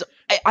one-sided.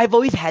 I've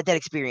always had that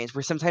experience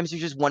where sometimes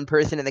there's just one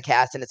person in the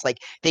cast, and it's like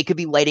they could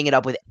be lighting it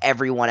up with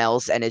everyone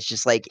else, and it's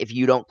just like if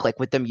you don't click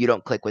with them, you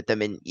don't click with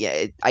them, and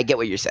yeah, I get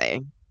what you're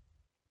saying.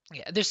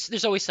 Yeah,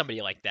 there's always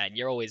somebody like that, and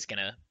you're always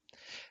gonna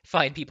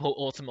find people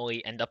who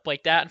ultimately end up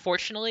like that,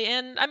 unfortunately.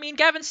 And I mean,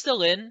 Gavin's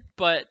still in,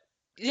 but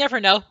you never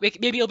know.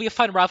 Maybe it'll be a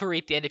fun rivalry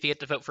at the end if you get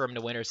to vote for him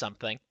to win or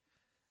something.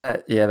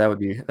 Yeah, that would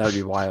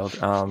be wild.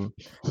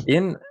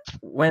 In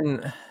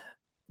when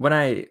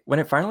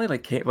it finally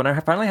like came, when I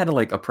finally had to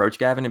like approach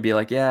Gavin and be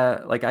like,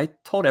 yeah, like I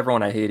told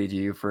everyone I hated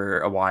you for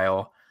a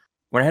while.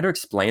 When I had to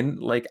explain,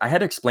 like I had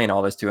to explain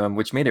all this to him,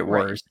 which made it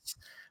Right. worse.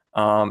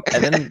 And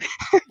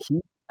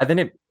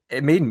then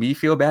it made me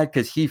feel bad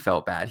because he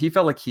felt bad. He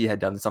felt like he had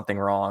done something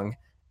wrong,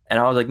 and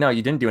I was like, no,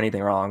 you didn't do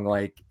anything wrong.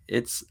 Like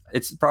it's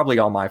probably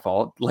all my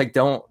fault. Like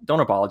don't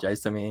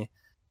apologize to me.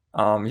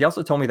 He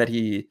also told me that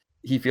he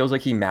feels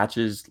like he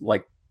matches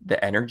like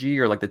the energy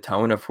or like the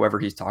tone of whoever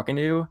he's talking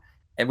to,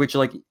 and which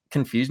like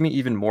confused me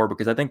even more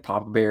because I think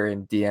Papa Bear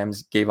and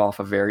DMs gave off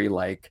a very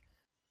like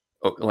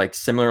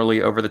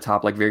similarly over the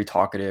top, like very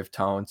talkative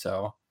tone.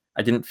 So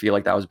I didn't feel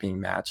like that was being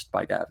matched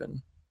by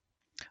Gavin.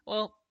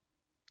 Well,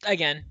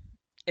 again,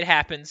 it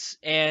happens,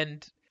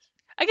 and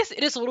I guess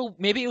it is a little.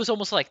 Maybe it was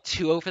almost like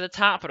too over the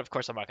top, but of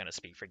course I'm not going to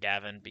speak for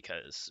Gavin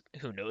because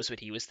who knows what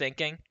he was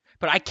thinking.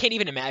 But I can't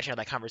even imagine how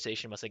that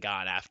conversation must have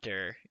gone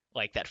after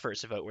like that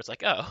first vote, where it's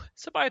like, oh,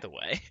 so by the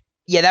way.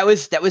 Yeah, that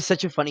was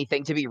such a funny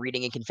thing to be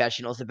reading in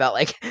confessionals about.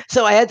 Like,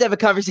 so I had to have a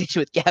conversation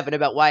with Gavin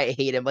about why I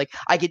hate him. Like,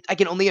 I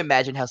can only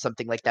imagine how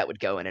something like that would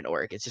go in an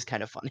org. It's just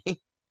kind of funny.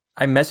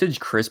 I messaged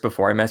Chris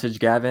before I messaged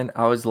Gavin.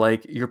 I was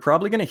like, you're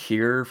probably going to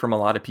hear from a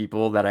lot of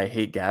people that I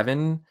hate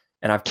Gavin.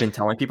 And I've been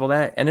telling people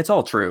that. And it's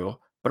all true.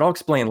 But I'll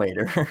explain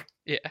later.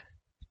 Yeah.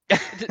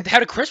 How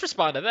did Chris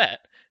respond to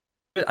that?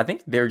 I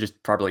think they're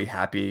just probably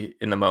happy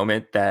in the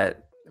moment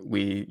that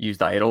we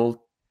used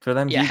Idol for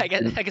them. Yeah, I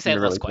guess I had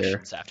less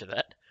questions after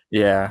that.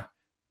 Yeah.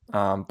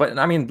 But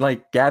I mean,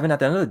 like Gavin, at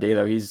the end of the day,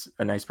 though, he's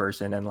a nice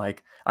person. And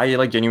like, I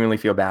like genuinely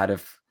feel bad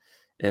if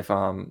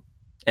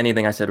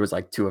anything I said was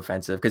like too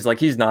offensive, because like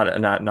he's not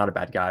a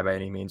bad guy by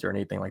any means or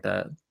anything like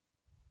that.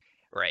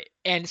 Right.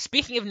 And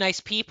speaking of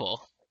nice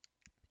people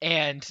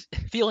and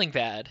feeling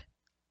bad,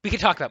 we can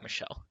talk about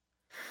Michelle.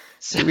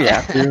 So, Do we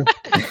have to?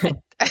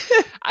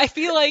 I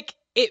feel like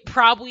it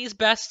probably is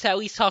best to at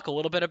least talk a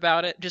little bit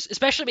about it, just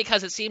especially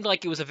because it seemed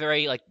like it was a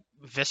very like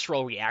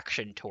visceral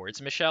reaction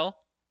towards Michelle.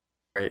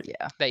 Right.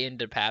 Yeah. That you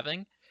ended up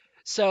having.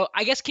 So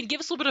I guess can you give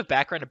us a little bit of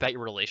background about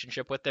your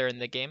relationship with her in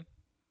the game?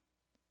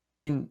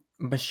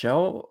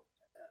 Michelle,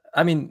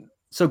 I mean,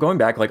 so going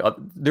back, like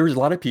there was a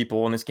lot of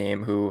people in this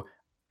game who,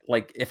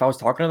 like, if I was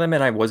talking to them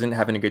and I wasn't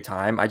having a good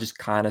time, I just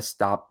kind of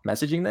stopped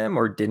messaging them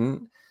or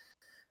didn't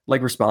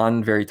like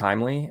respond very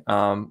timely.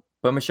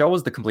 But Michelle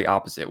was the complete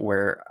opposite,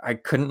 where I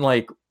couldn't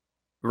like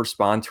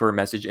respond to her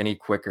message any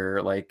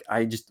quicker. Like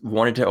I just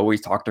wanted to always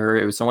talk to her.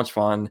 It was so much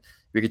fun.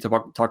 We could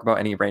talk about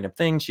any random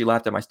thing. She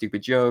laughed at my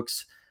stupid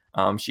jokes.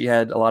 She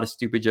had a lot of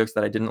stupid jokes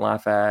that I didn't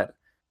laugh at.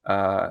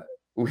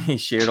 We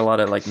shared a lot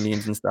of like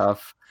memes and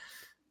stuff.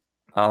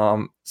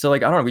 So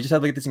like I don't know, we just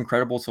had like this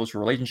incredible social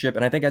relationship.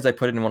 And I think as I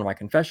put it in one of my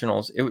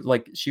confessionals, it was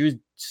like she was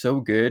so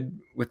good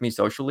with me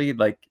socially.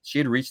 Like she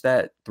had reached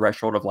that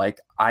threshold of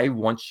like, I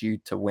want you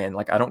to win.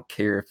 Like I don't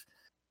care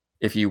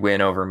if you win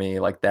over me.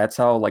 Like that's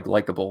how like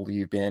likable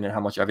you've been and how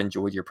much I've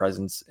enjoyed your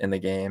presence in the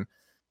game.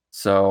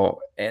 So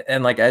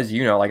and like as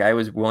you know, like I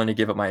was willing to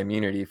give up my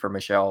immunity for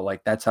Michelle.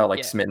 Like that's how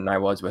like smitten I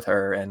was with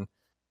her. And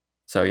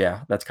so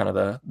yeah, that's kind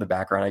of the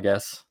background, I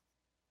guess.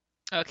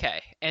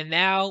 Okay, and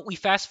now we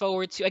fast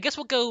forward to, I guess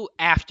we'll go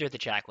after the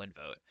Jacqueline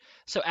vote.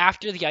 So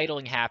after the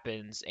idling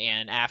happens,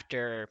 and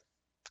after,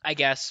 I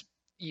guess,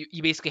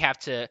 you basically have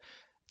to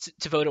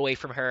vote away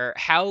from her.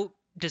 How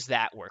does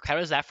that work? How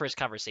does that first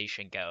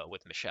conversation go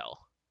with Michelle?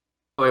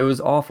 Oh, it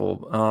was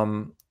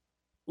awful.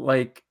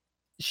 Like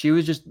she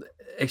was just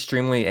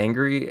extremely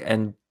angry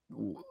and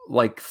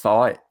like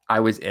thought I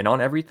was in on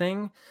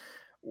everything,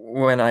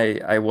 when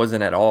I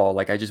wasn't at all.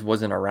 Like I just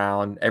wasn't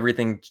around.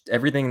 Everything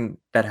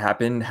that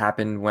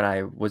happened when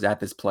I was at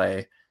this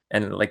play,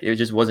 and like it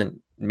just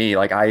wasn't me.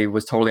 Like I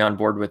was totally on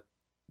board with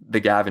the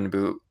Gavin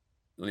boot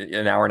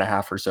an hour and a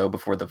half or so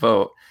before the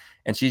vote,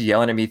 and she's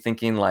yelling at me,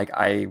 thinking like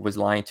I was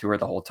lying to her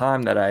the whole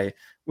time, that I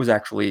was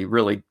actually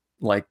really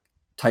like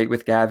tight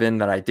with Gavin,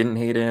 that I didn't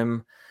hate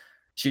him.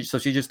 She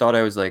just thought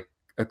I was like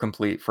a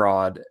complete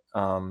fraud.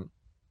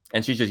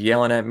 And she's just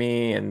yelling at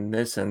me and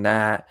this and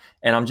that,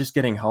 and I'm just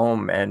getting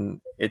home and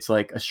it's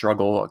like a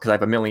struggle because I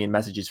have a million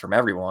messages from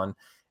everyone.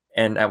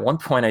 And at one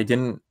point I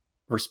didn't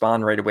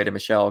respond right away to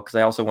Michelle because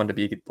I also wanted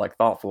to be like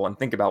thoughtful and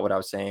think about what I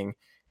was saying.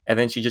 And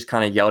then she just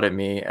kind of yelled at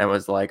me and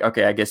was like,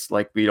 okay, I guess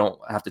like we don't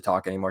have to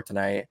talk anymore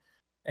tonight.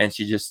 And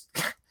she just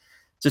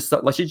just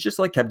like she just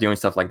like kept doing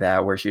stuff like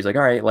that where she's like,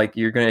 all right, like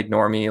you're gonna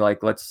ignore me,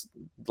 let's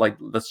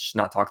just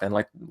not talk then,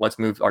 like let's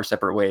move our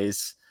separate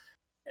ways.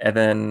 And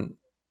then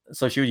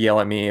so she would yell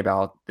at me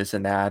about this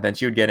and that. Then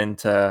she would get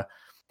into,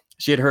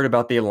 she had heard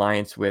about the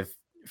alliance with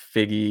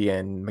Figgy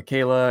and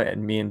Michaela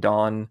and me and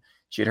Dawn.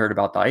 She had heard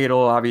about the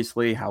idol,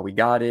 obviously, how we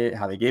got it,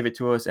 how they gave it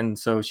to us. And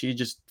so she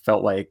just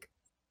felt like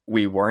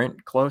we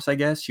weren't close, I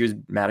guess. She was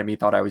mad at me,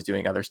 thought I was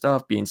doing other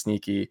stuff, being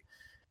sneaky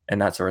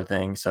and that sort of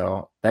thing.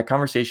 So that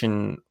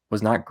conversation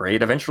was not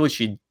great. Eventually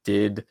she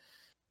did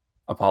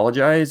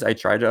apologize. I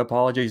tried to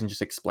apologize and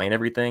just explain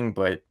everything,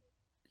 but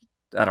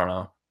I don't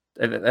know.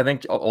 I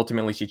think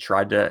ultimately she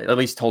tried to, at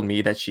least told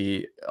me that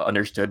she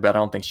understood, but I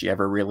don't think she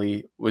ever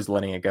really was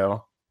letting it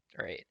go.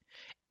 Right.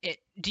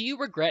 Do you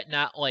regret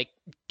not like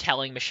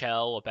telling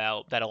Michelle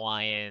about that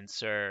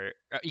alliance or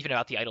even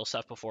about the idol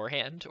stuff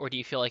beforehand, or do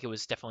you feel like it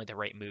was definitely the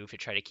right move to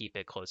try to keep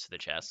it close to the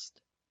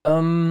chest?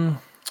 Um,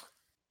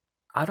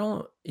 I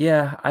don't,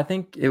 yeah, I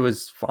think it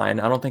was fine.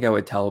 I don't think I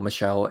would tell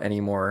Michelle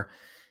any more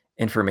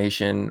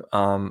information.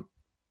 I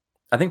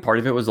think part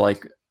of it was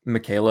like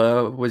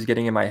Michaela was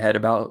getting in my head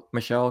about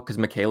Michelle because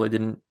Michaela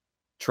didn't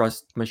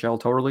trust Michelle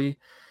totally.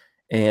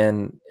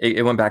 And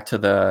it went back to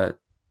the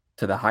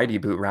Heidi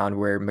boot round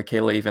where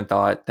Michaela even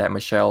thought that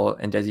Michelle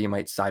and Desi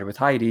might side with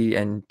Heidi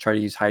and try to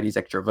use Heidi's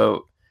extra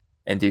vote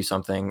and do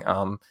something.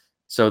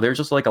 So there's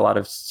just like a lot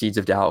of seeds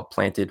of doubt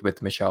planted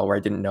with Michelle where I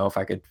didn't know if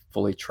I could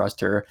fully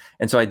trust her.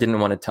 And so I didn't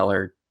want to tell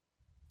her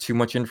too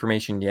much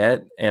information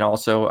yet. And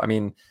also, I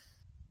mean,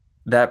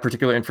 that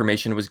particular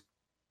information was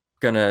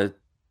gonna,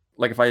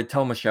 like if I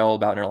tell Michelle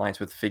about an alliance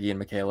with Figgy and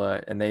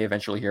Michaela and they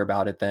eventually hear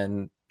about it,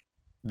 then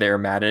they're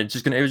mad. And it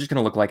was just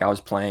gonna look like I was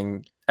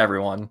playing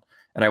everyone,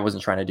 and I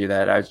wasn't trying to do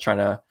that. I was trying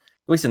to, at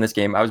least in this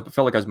game, felt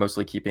like I was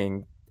mostly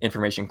keeping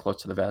information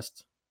close to the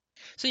vest.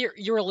 So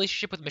your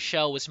relationship with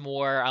Michelle was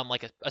more on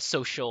like a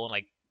social and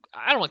like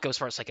I don't want to go as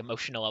far as like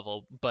emotional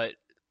level, but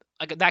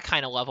like that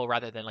kind of level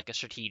rather than like a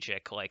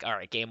strategic like all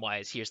right, game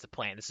wise, here's the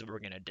plan, this is what we're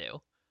gonna do.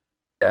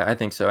 Yeah, I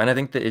think so. And I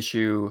think the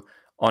issue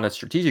on a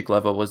strategic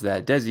level was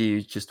that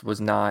Desi just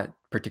was not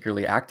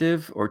particularly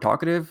active or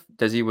talkative.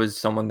 Desi was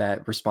someone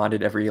that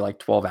responded every like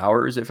 12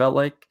 hours, it felt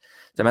like,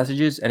 to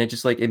messages. And it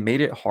just like, it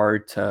made it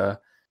hard to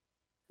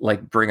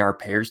like bring our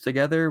pairs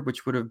together,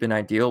 which would have been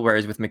ideal.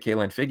 Whereas with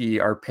Michaela and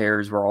Figgy, our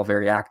pairs were all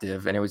very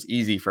active and it was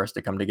easy for us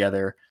to come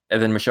together.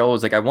 And then Michelle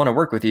was like, I want to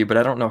work with you, but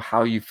I don't know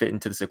how you fit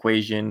into this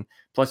equation.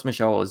 Plus,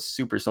 Michelle is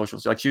super social.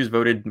 So like she was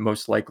voted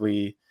most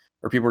likely,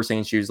 or people were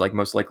saying she was like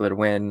most likely to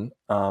win.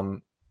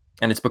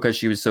 And it's because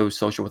she was so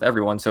social with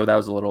everyone. So that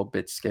was a little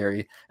bit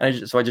scary.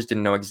 And so I just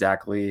didn't know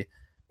exactly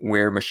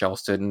where Michelle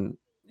stood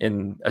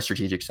in a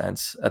strategic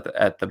sense at the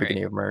Right.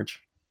 beginning of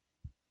Merge.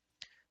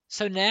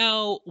 So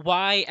now,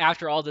 why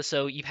after all this?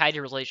 So you've had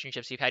your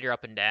relationships, you've had your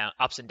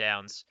ups and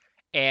downs,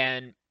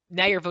 and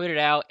now you're voted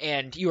out,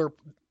 and you're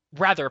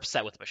rather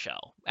upset with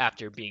Michelle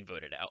after being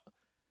voted out.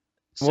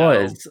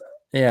 So Was,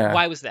 yeah.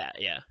 why was that?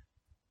 Yeah.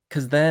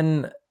 Because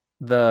then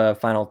the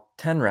final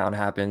 10 round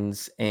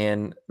happens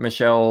and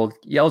Michelle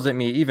yells at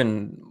me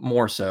even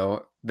more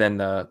so than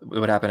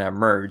what happened at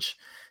Merge,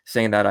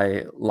 saying that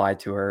I lied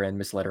to her and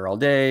misled her all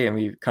day. And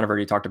we kind of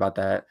already talked about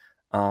that.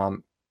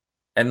 And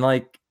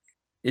like,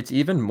 it's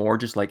even more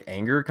just like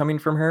anger coming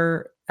from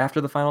her after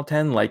the final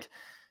 10, like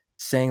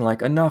saying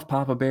like, enough,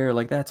 Papa Bear,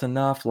 like that's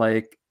enough,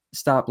 like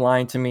stop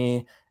lying to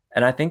me.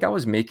 And I think I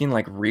was making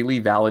like really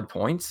valid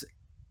points,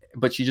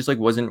 but she just like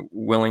wasn't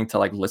willing to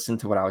like listen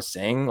to what I was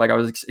saying. Like I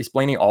was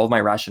explaining all of my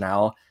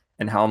rationale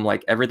and how I'm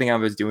like everything I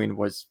was doing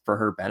was for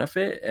her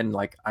benefit, and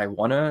like I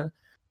want to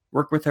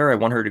work with her. I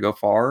want her to go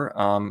far.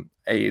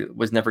 I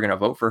was never gonna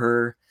vote for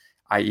her.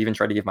 I even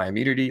tried to give my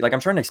immunity. Like I'm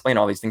trying to explain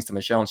all these things to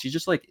Michelle, and she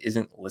just like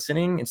isn't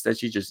listening. Instead,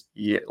 she's just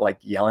like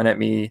yelling at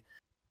me,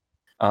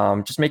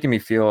 just making me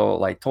feel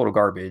like total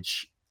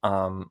garbage.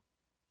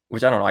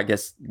 Which I don't know. I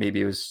guess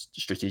maybe it was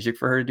strategic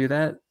for her to do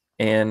that.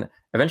 And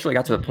eventually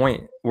got to the Hmm.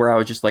 point where I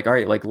was just like, all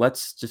right, like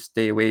let's just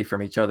stay away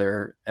from each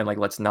other and like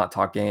let's not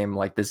talk game.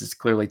 Like this is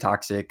clearly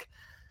toxic.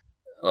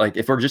 Like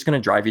if we're just gonna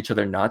drive each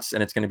other nuts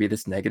and it's gonna be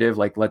this negative,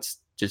 like let's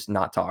just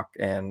not talk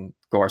and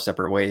go our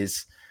separate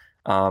ways.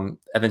 And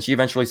then she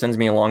eventually sends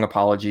me a long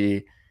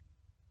apology.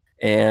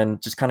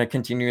 and just kind of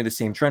continue the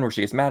same trend where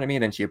she gets mad at me,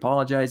 then she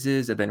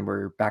apologizes, and then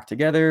we're back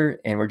together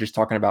and we're just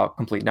talking about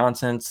complete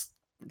nonsense,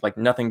 like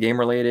nothing game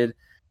related.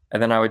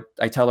 And then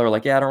I tell her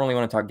like, yeah, I don't really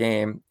want to talk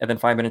game. And then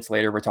 5 minutes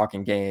later, we're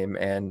talking game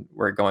and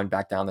we're going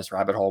back down this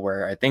rabbit hole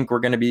where I think we're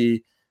going to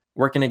be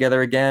working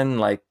together again.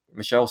 Like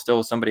Michelle's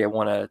still somebody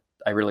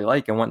I really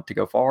like and want to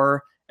go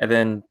far. And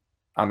then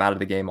I'm out of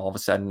the game all of a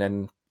sudden.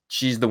 And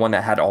she's the one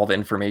that had all the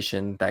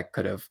information that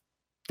could have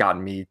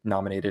gotten me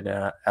nominated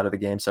and out of the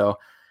game. So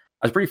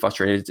I was pretty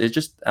frustrated. It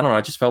just, I don't know.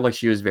 I just felt like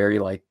she was very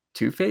like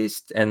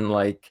two-faced and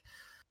like,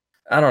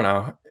 I don't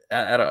know.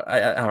 I don't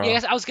know.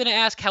 Yes, I was gonna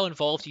ask how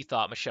involved you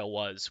thought Michelle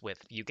was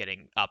with you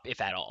getting up, if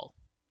at all.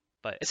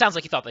 But it sounds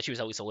like you thought that she was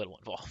at least a little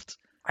involved.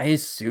 I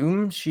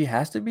assume she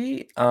has to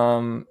be.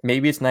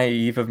 Maybe it's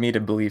naive of me to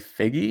believe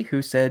Figgy,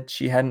 who said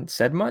she hadn't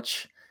said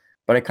much,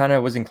 but I kind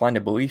of was inclined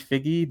to believe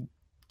Figgy,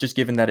 just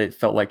given that it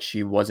felt like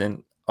she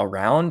wasn't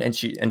around, and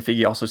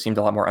Figgy also seemed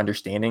a lot more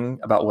understanding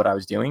about what I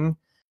was doing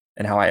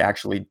and how I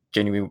actually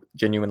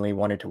genuinely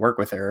wanted to work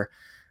with her.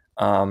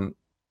 Um,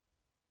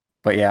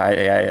 but yeah,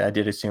 I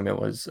did assume it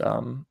was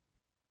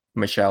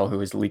Michelle who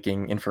was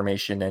leaking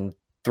information and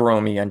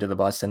throwing me under the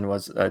bus and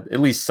was at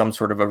least some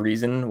sort of a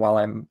reason while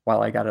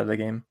I got out of the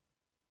game.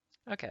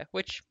 Okay,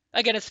 which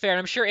again, it's fair. And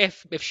I'm sure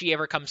if she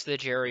ever comes to the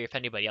jury, if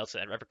anybody else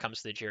ever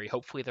comes to the jury,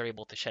 hopefully they're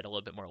able to shed a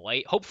little bit more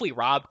light. Hopefully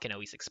Rob can at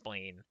least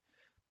explain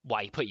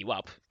why he put you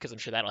up, because I'm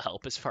sure that'll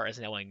help as far as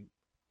knowing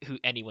who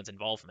anyone's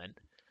involvement.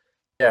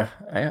 Yeah,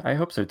 I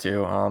hope so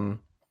too.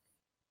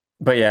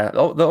 But yeah,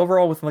 the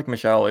overall with like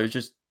Michelle, it was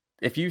just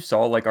if you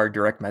saw like our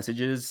direct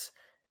messages,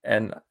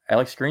 and I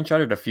like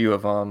screenshotted a few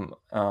of them,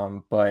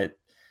 but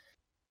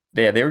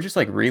they were just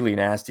like really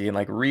nasty and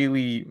like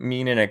really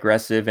mean and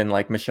aggressive, and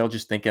like Michelle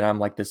just thinking I'm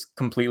like this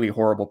completely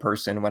horrible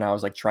person when I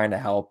was like trying to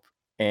help.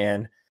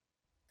 And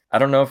I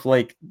don't know if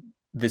like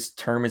this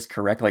term is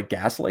correct, like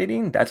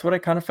gaslighting. That's what I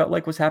kind of felt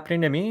like was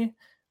happening to me,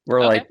 where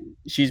Okay, like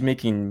she's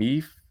making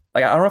me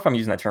like I don't know if I'm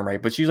using that term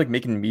right, but she's like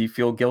making me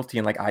feel guilty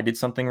and like I did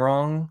something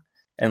wrong,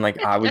 and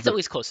like I was that's the at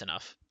least close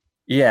enough.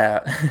 yeah,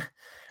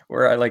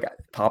 where I like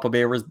Papa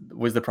Bear was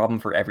the problem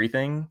for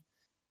everything,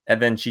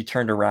 and then she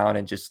turned around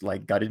and just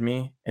like gutted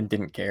me and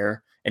didn't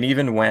care. And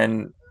even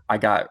when I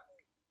got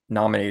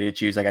nominated,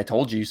 she was like, "I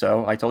told you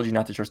so. I told you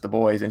not to trust the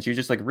boys," and she was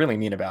just like really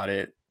mean about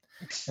it,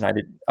 and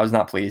I was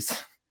not pleased.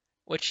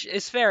 Which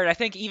is fair. And I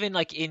think even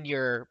like in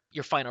your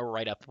final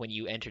write up when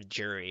you entered the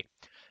jury,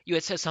 you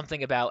had said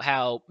something about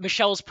how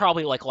Michelle's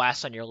probably like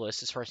last on your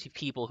list as far as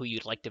people who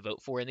you'd like to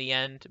vote for in the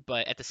end.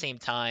 But at the same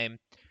time,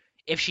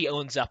 if she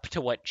owns up to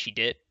what she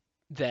did,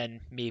 then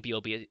maybe you'll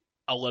be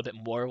a little bit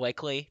more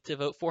likely to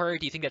vote for her.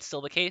 Do you think that's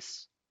still the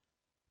case?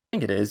 I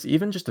think it is.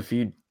 Even just a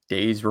few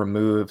days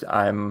removed,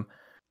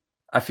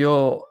 I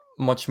feel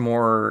much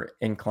more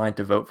inclined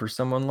to vote for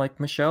someone like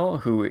Michelle,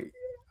 who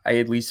I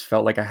at least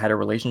felt like I had a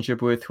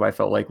relationship with, who I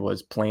felt like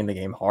was playing the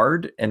game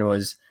hard and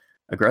was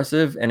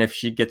aggressive. And if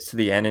she gets to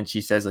the end and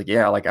she says like,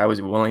 yeah, like I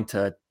was willing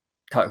to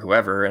cut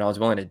whoever and I was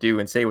willing to do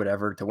and say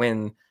whatever to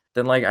win,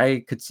 then like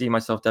I could see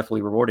myself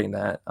definitely rewarding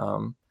that.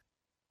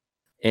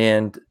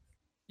 And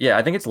yeah,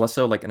 I think it's less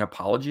so like an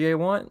apology I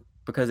want,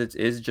 because it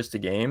is just a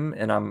game,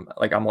 and I'm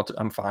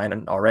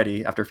fine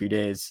already after a few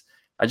days.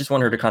 I just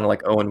want her to Mhm. kind of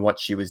like own what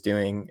she was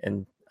doing,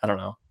 and I don't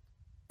know,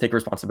 take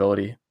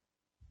responsibility.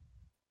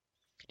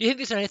 Do you think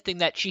there's anything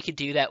that she could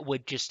do that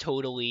would just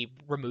totally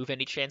remove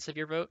any chance of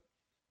your vote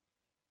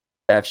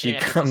Yeah, if in she an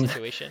emergency comes,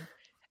 situation?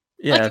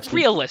 yeah, Like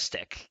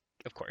realistic,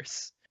 of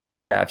course.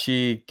 if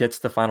she gets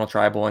the final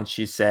tribal and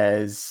she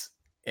says,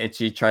 and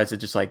she tries to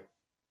just like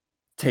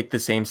take the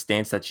same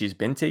stance that she's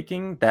been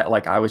taking, that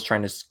like I was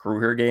trying to screw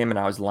her game and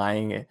I was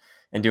lying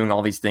and doing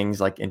all these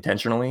things like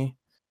intentionally,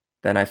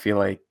 then I feel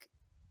like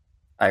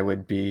I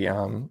would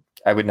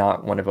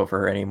not want to vote for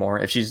her anymore.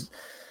 If she's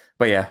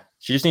But yeah,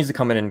 she just needs to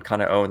come in and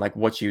kind of own like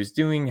what she was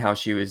doing, how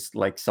she was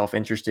like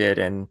self-interested,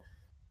 and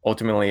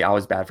ultimately I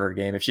was bad for her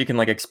game. If she can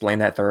like explain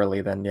that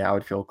thoroughly, then yeah, I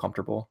would feel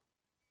comfortable.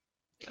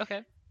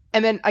 Okay.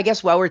 And then I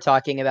guess while we're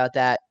talking about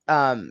that,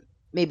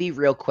 maybe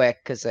real quick,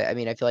 because I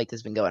mean I feel like this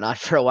has been going on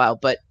for a while,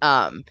 but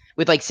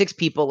with like 6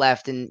 people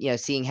left, and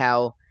seeing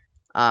how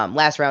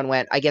last round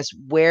went, I guess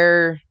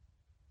where,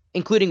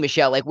 including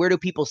Michelle, like where do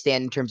people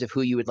stand in terms of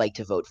who you would like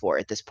to vote for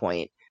at this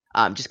point?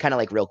 Just kind of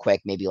like real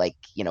quick, maybe like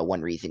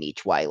one reason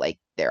each why like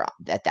they're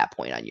at that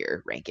point on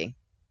your ranking.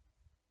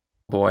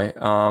 Boy,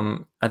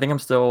 I think I'm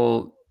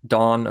still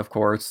Dawn, of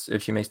course.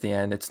 If she makes the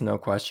end, it's no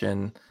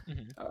question.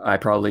 Hmm.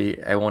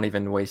 I won't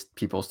even waste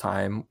people's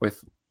time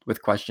with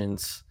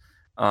questions.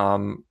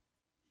 Um,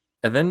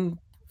 and then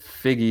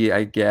Figgy,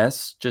 I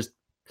guess. Just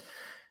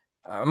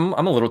I'm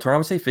a little torn. I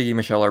would say Figgy and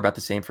Michelle are about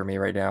the same for me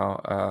right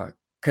now.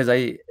 Because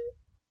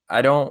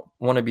I don't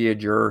want to be a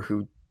juror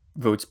who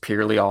votes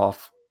purely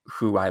off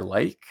who I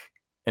like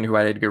and who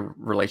I had a good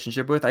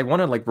relationship with. I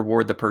want to like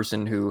reward the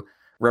person who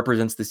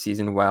represents the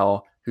season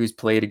well, who's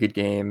played a good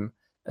game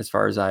as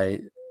far as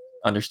I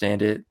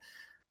understand it.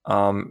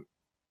 Um,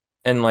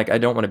 and like I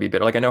don't want to be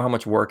bitter. Like I know how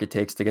much work it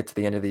takes to get to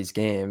the end of these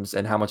games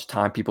and how much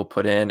time people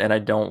put in, and I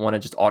don't want to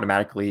just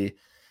automatically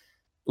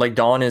like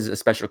Dawn is a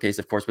special case,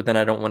 of course, but then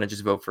I don't want to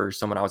just vote for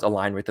someone I was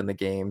aligned with in the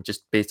game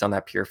just based on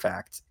that pure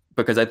fact.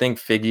 Because I think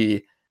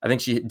Figgy, I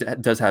think she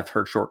does have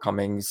her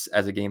shortcomings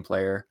as a game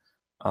player.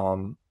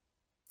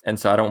 And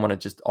so I don't want to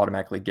just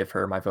automatically give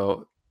her my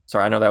vote.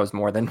 Sorry, I know that was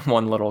more than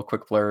one little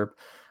quick blurb.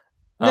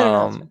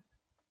 No.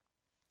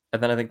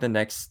 And then I think the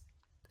next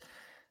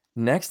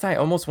I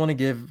almost want to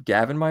give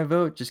Gavin my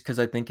vote just because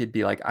I think it'd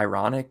be like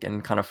ironic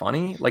and kind of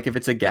funny. Like if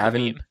it's a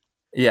Gavin,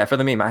 yeah, for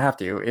the meme, I have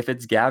to. If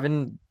it's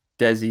Gavin,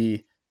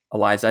 Desi,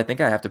 Eliza, I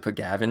think I have to put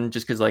Gavin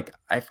just because like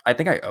I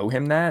think I owe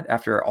him that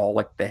after all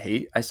like the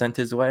hate I sent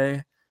his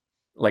way.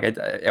 Like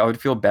I would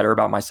feel better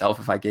about myself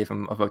if I gave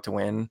him a vote to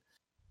win.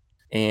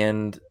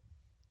 And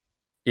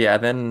yeah,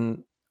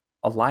 then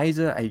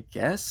Eliza, I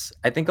guess.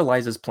 I think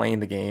Eliza's playing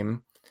the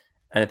game,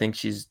 and I think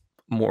she's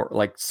more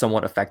like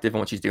somewhat effective in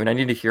what she's doing. I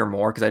need to hear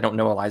more because I don't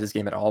know Eliza's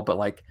game at all, but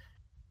like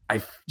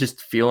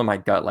just feel in my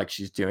gut like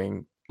she's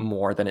doing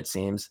more than it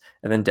seems.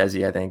 And then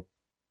Desi, I think,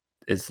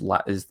 is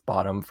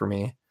bottom for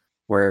me,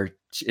 where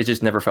it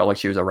just never felt like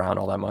she was around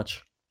all that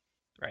much.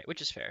 Right,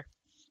 which is fair.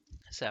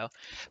 So,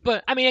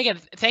 but I mean, again,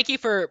 thank you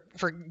for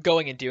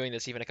going and doing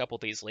this even a couple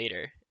days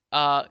later.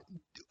 Are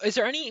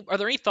there any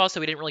thoughts that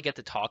we didn't really get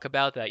to talk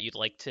about that you'd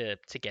like to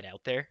get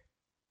out there?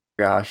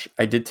 Gosh,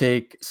 I did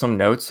take some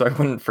notes so I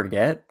wouldn't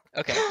forget.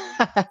 Okay.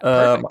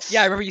 Perfect.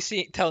 Yeah, I remember you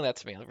telling that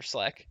to me over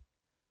Slack.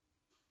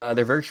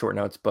 They're very short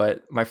notes,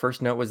 but my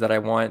first note was that I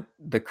want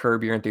the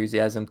Curb Your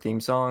Enthusiasm theme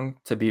song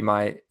to be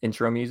my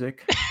intro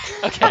music.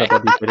 Okay.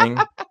 That'd be fitting.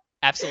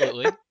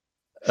 Absolutely.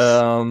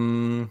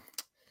 Oh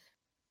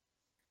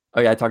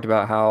yeah, I talked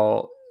about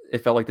how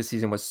it felt like the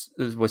season was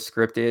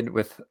scripted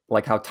with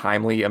like how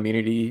timely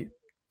immunity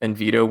and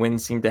veto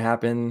wins seemed to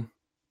happen.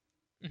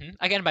 Mm-hmm.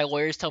 Again, my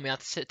lawyers tell me not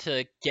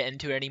to get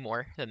into it any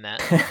more than that.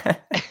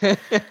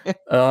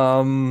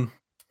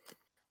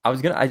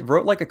 I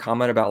wrote like a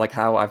comment about like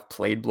how I've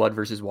played Blood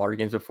versus Water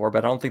games before,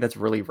 but I don't think that's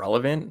really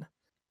relevant.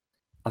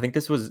 I think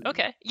this was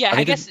okay. Yeah,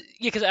 I guess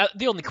because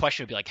the only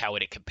question would be like, how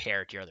would it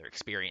compare to your other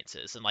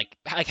experiences, and like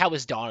how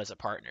was Dawn as a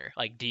partner?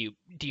 Like, do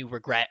you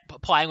regret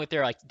applying with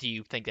her? Like, do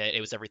you think that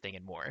it was everything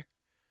and more?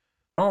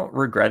 I don't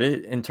regret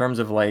it in terms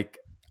of like,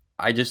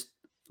 I just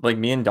like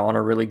me and Dawn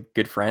are really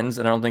good friends,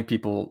 and I don't think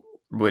people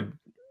would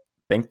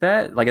think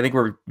that. Like, I think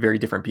we're very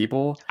different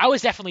people. I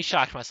was definitely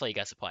shocked when I saw you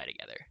guys apply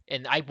together,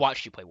 and I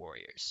watched you play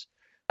Warriors.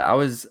 I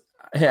was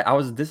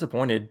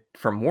disappointed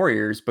from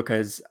Warriors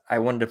because I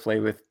wanted to play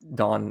with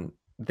Dawn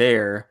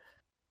there,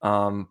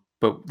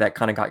 but that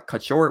kind of got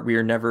cut short. We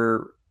were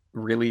never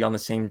really on the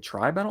same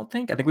tribe. I don't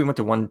think. I think we went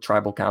to one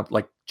tribal count,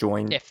 like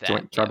joint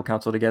tribal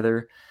council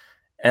together.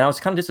 And I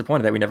was kind of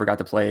disappointed that we never got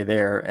to play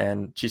there.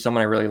 And she's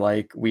someone I really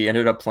like. We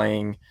ended up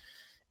playing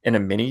in a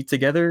mini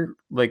together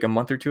like a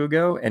month or two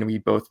ago, and we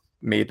both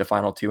made the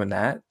final two in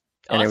that.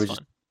 And it was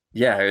fun.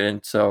 Yeah,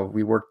 and so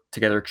we worked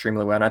together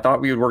extremely well. And I thought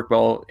we would work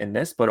well in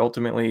this, but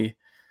ultimately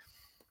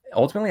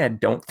I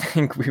don't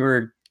think we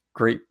were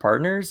great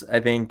partners. I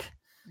think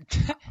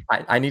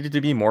I needed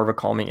to be more of a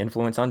calming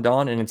influence on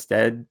Dawn, and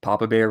instead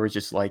Papa Bear was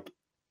just like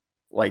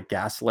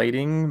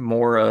gaslighting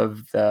more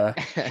of the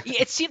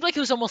it seemed like it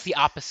was almost the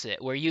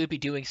opposite, where you would be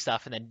doing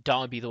stuff and then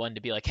Dawn would be the one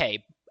to be like,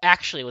 hey,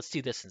 actually let's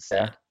do this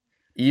instead. Yeah.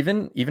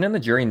 Even in the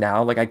jury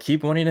now, like I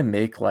keep wanting to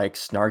make like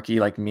snarky,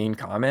 like mean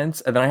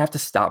comments, and then I have to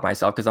stop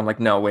myself because I'm like,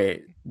 no,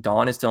 wait,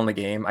 Dawn is still in the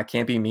game. I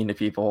can't be mean to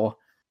people.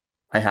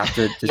 I have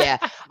to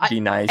just be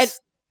nice. And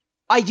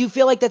I do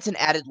feel like that's an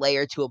added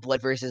layer to a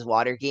Blood versus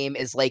Water game,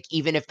 is like,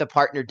 even if the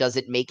partner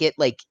doesn't make it,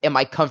 like, am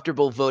I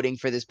comfortable voting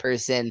for this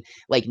person,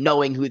 like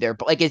knowing who they're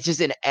like, it's just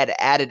an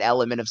added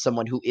element of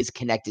someone who is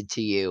connected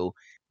to you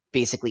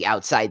basically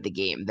outside the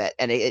game. That,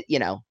 and it, you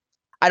know,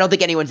 I don't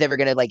think anyone's ever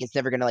gonna like, it's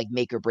never gonna like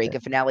make or break a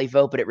finale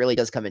vote, but it really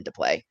does come into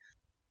play.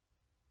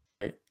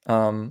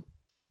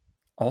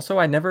 Also,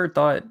 I never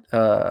thought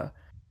I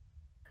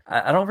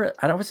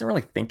wasn't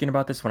really thinking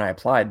about this when I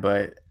applied,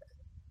 but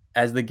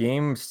as the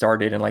game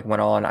started and like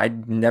went on, I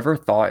never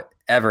thought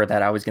ever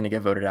that I was going to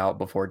get voted out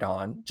before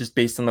Dawn, just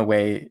based on the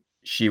way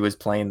she was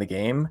playing the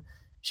game.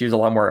 She was a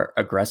lot more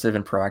aggressive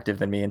and proactive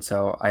than me, and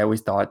so I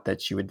always thought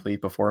that she would leave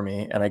before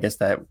me, and I guess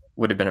that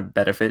would have been a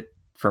benefit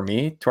for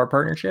me to our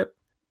partnership.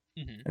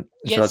 Mm-hmm.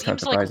 Yeah, it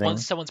seems like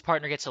once someone's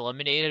partner gets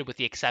eliminated, with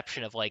the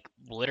exception of like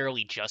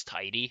literally just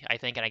Heidi, I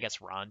think, and I guess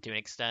Ron to an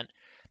extent,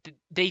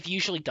 they've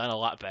usually done a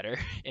lot better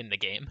in the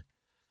game.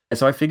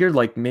 So I figured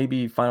like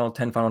maybe Final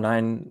 10, Final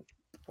 9,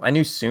 I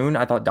knew soon.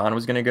 I thought Dawn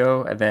was going to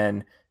go, and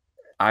then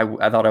I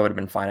thought I would have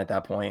been fine at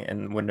that point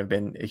and wouldn't have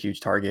been a huge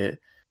target.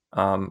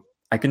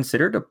 I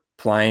considered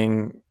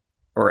applying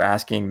or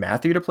asking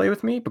Matthew to play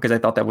with me because I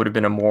thought that would have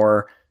been a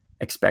more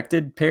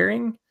expected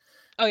pairing.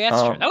 Oh yeah,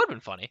 that's true. That would have been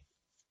funny.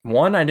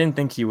 One, I didn't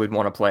think he would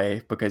want to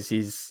play because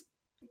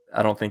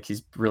I don't think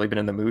he's really been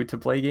in the mood to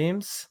play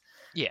games.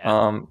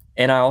 Yeah.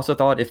 And I also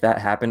thought if that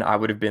happened, I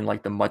would have been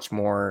like the much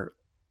more,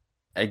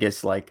 I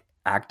guess, like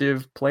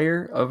active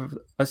player of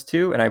us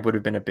two, and I would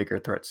have been a bigger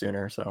threat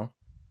sooner. So,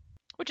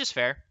 which is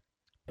fair.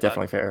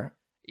 Definitely fair.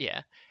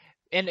 Yeah,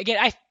 and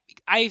again,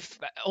 I've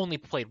only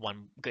played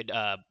one good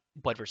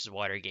Blood versus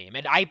Water game,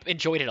 and I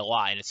enjoyed it a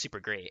lot, and it's super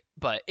great.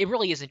 But it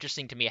really is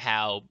interesting to me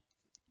how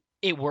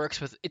it works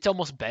with. It's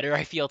almost better,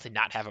 I feel, to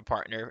not have a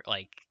partner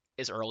like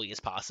as early as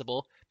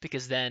possible,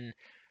 because then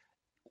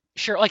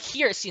sure, like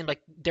here it seemed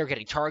like they're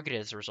getting targeted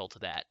as a result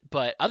of that,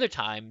 but other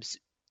times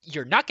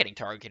you're not getting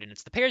targeted and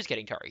it's the pairs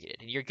getting targeted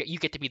and you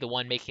get to be the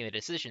one making the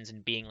decisions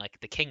and being like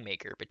the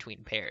kingmaker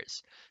between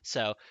pairs.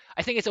 So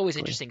I think it's always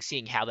Exactly. interesting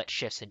seeing how that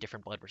shifts in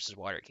different Blood versus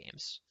Water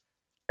games.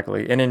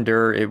 Exactly. In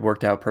Endure, it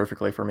worked out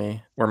perfectly for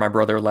me, where my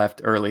brother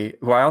left early.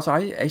 Who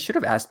I should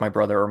have asked my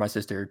brother or my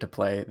sister to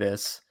play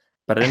this,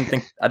 but I didn't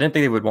think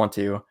they would want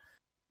to.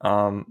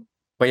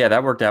 But yeah,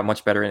 that worked out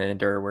much better in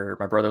Endure, where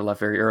my brother left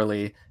very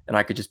early, and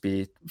I could just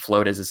be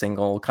float as a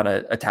single, kind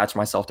of attach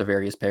myself to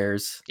various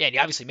pairs. Yeah, and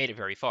you obviously made it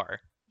very far.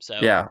 So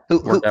Yeah, Who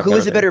worked out who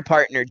is a there. better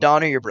partner,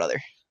 Dawn or your brother?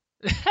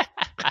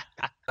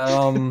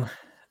 Um,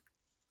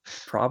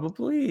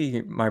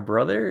 Probably my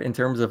brother in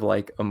terms of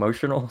like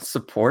emotional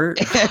support.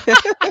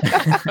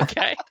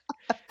 Okay.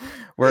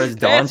 Whereas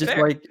That's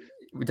fair.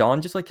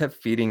 Dawn just like kept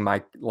feeding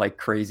my like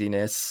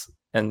craziness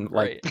and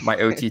like Right. my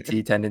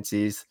OTT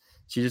tendencies.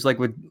 She just like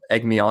would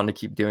egg me on to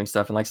keep doing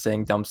stuff and like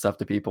saying dumb stuff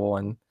to people.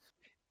 And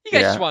You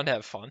guys just yeah, wanted to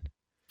have fun.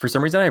 for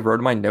some reason I wrote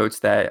in my notes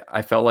that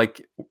I felt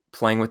like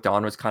playing with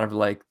Dawn was kind of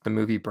like the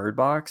movie Bird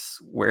Box,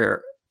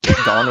 where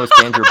Dawn was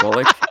Sandra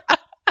Bullock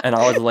and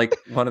I was like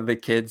one of the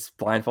kids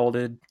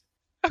blindfolded.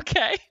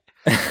 Okay.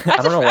 I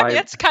don't know I mean, why.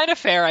 that's kind of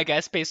fair, I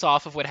guess, based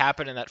off of what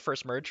happened in that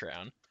first merge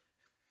round.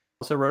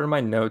 Also wrote in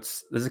my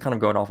notes, this is kind of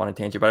going off on a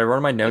tangent, but I wrote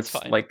in my That's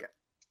notes fine. like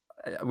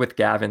with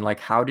Gavin, like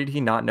how did he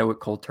not know what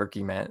cold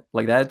turkey meant?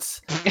 Like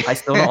that's I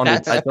still don't I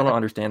That's still don't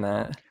understand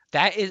that.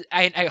 that is.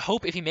 I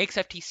hope if he makes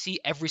FTC,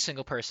 every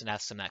single person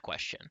asks him that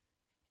question,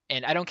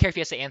 and I don't care if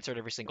he has to answer it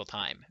every single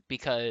time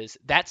because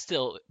that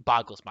still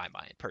boggles my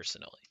mind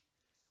personally.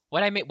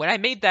 When I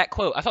made that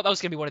quote, I thought that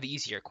was gonna be one of the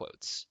easier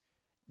quotes.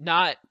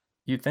 Not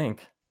You'd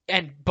think.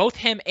 and both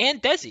him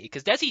and Desi,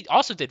 because Desi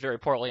also did very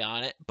poorly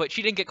on it, but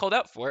she didn't get called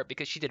out for it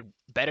because she did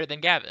better than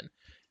Gavin.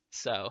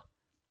 So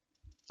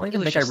I don't it even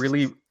was think I just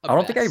really a mess.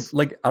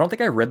 I don't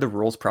think I read the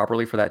rules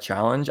properly for that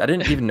challenge. I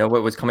didn't even know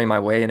what was coming my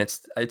way and it's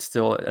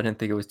still I didn't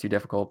think it was too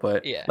difficult,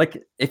 but Yeah, like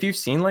if you've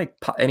seen like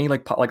any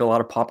like like a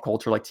lot of pop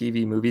culture like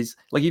TV movies,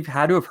 like you've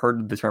had to have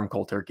heard the term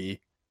cold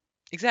turkey.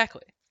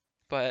 exactly.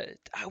 But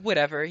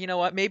whatever, you know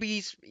what? Maybe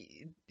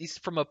he's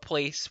from a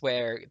place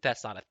where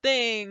that's not a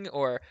thing,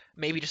 or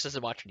maybe he just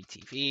doesn't watch any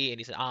TV and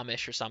he's an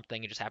Amish or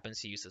something and just happens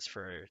to use this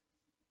for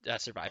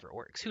Survivor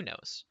Works. Who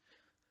knows?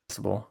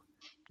 Possible.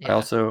 Yeah. I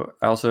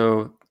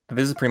also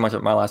this is pretty much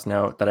my last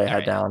note that I All had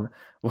right. down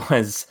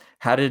was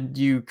how did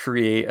you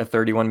create a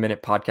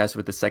 31-minute podcast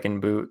with the second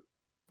boot?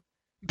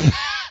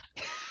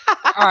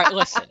 All right.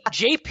 Listen,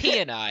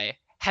 JP and I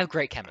have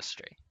great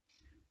chemistry,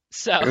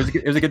 so It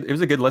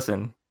was a good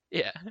listen.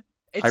 yeah, I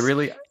it's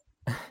really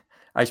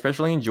I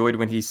especially enjoyed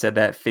when he said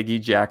that Figgy,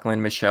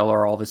 Jacqueline, Michelle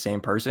are all the same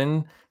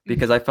person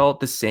because I felt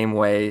the same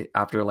way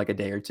after like a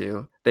day or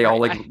two. They all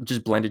right. like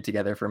just blended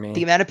together for The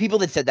me. amount of people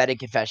that said that in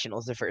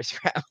confessionals the first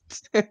round.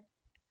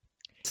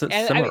 I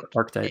mean, Similar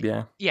archetype,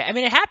 yeah. yeah. I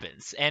mean, it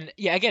happens, and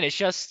yeah. Again, it's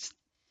just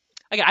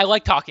again, I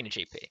like talking to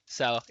JP,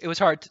 so it was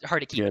hard to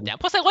keep it Good. down.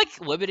 Plus, I like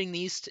limiting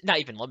these. Not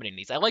even limiting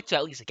these. I like to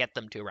at least get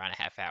them to around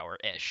a half hour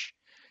ish.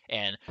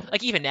 And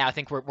like even now, I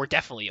think we're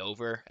definitely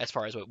over as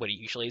far as what it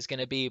usually is going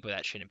to be, but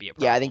that shouldn't be a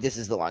Yeah, I problem. think this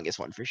is the longest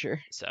one for sure.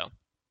 So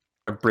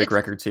Break it's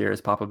records here as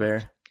Papa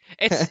Bear.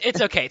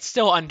 it's okay. It's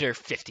still under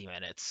 50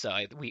 minutes, so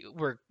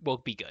we'll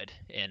be good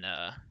in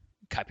Yeah,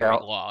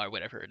 copyright law or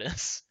whatever it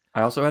is.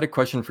 I also had a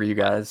question for you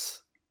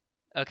guys.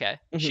 Okay,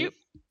 Mhm. shoot.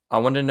 I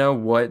want to know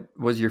what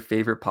was your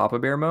favorite Papa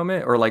Bear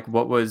moment, or like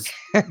what was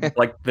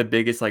like the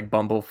biggest like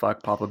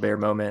bumblefuck Papa Bear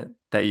moment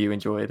that you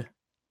enjoyed.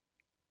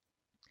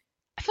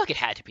 I feel like it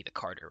had to be the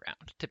Carter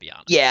round, to be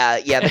honest. Yeah,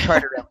 the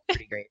Carter round was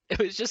pretty great. It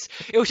was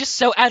just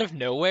so out of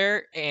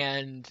nowhere,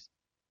 and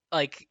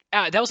like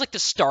that was like the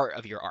start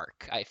of your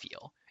arc. I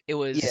feel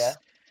Yeah.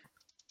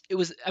 it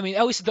was. I mean,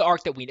 at least the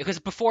arc that we know, because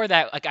before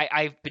that, like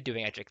I've been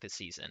doing Edric this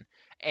season,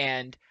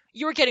 and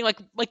you were getting like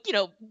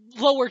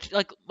lower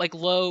like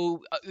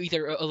low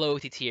either a low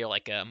OTT or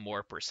like a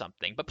morp or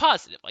something, but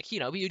positive. Like you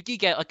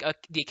get like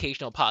the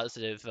occasional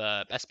positive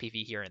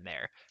SPV here and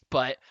there,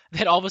 but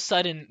then all of a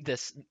sudden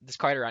this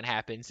Carter run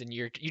happens and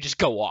you just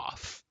go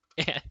off,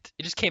 and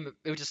it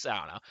was just I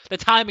don't know, the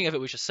timing of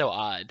it was just so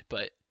odd,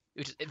 but it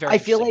was just very I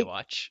feel interesting to like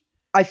watch.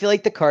 I feel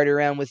like the Carter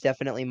round was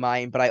definitely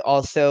mine, but I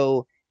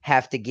also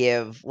have to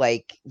give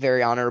like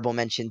very honorable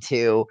mention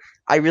to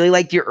I really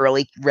liked your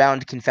early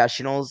round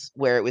confessionals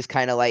where it was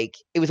kind of like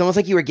it was almost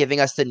like you were giving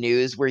us the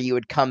news where you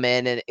would come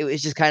in and it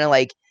was just kind of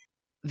like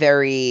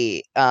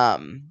very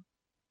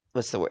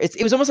what's the word?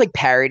 It was almost like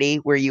parody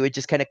where you would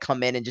just kind of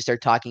come in and just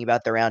start talking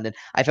about the round. And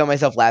I found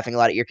myself laughing a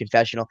lot at your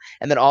confessional.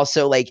 And then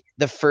also like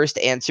the first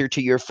answer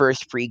to your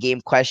first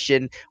pregame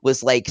question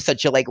was like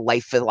such a like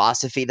life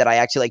philosophy that I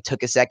actually like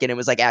took a second and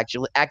was like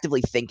actually actively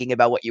thinking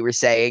about what you were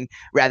saying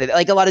rather than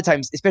like a lot of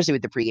times, especially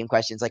with the pregame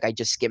questions, like I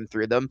just skim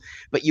through them.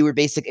 But you were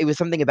it was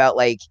something about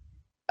like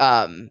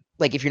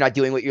like if you're not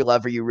doing what you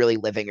love, are you really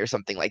living or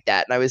something like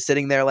that? And I was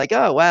sitting there like,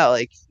 oh wow,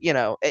 like, you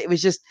know, it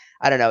was just,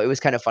 I don't know, it was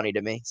kind of funny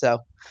to me. So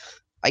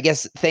I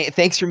guess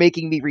thanks for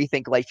making me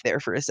rethink life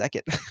there for a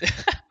second.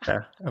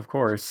 Yeah, of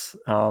course.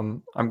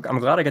 I'm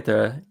glad I get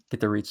to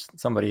reach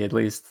somebody at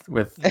least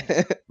with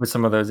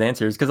some of those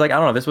answers, because like I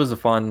don't know, this was a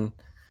fun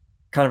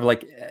kind of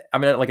like,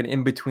 I'm at like an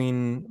in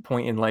between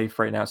point in life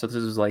right now, so this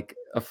is like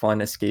a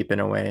fun escape in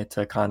a way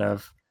to kind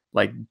of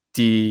like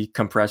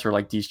decompress or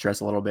like de-stress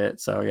a little bit.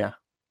 So yeah.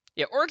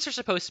 Yeah, orgs are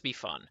supposed to be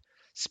fun.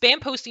 Spam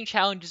posting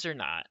challenges are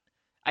not.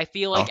 I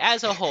feel like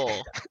as a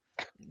whole,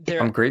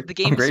 they're I'm the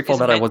game I'm grateful is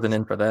that I meant- wasn't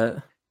in for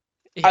that.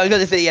 I was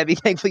gonna say, yeah, be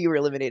thankful you were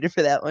eliminated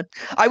for that one.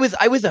 I was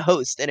a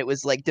host, and it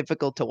was like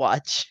difficult to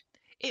watch.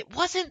 It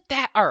wasn't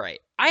that all right.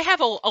 I have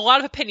a lot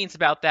of opinions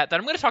about that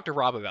I'm going to talk to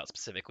Rob about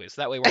specifically,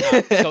 so that way we're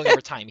not going over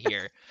time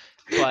here.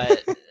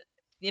 But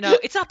you know,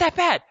 it's not that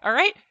bad. All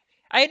right.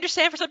 I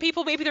understand for some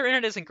people maybe their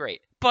internet isn't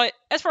great, but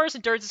as far as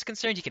endurance is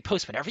concerned, you can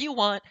post whenever you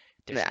want.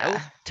 There's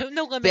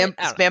no limit.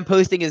 Spam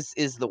posting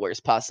is the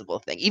worst possible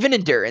thing. Even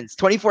endurance,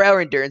 24-hour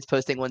endurance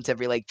posting once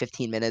every like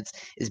 15 minutes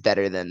is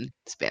better than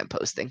spam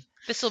posting.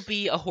 This will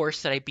be a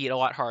horse that I beat a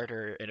lot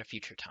harder in a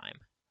future time.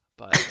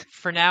 But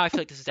for now, I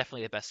feel like this is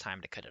definitely the best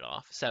time to cut it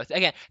off. So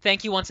again,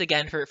 thank you once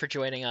again for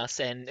joining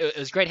us, and it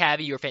was great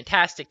having you. You were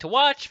fantastic to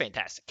watch,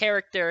 fantastic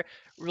character.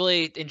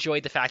 Really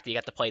enjoyed the fact that you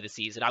got to play the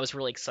season. I was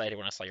really excited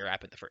when I saw your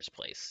app in the first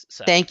place.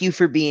 So thank you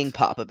for being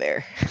Papa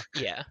Bear.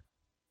 Yeah.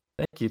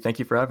 Thank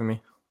you for having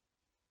me.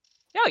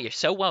 No, you're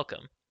so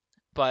welcome.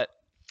 But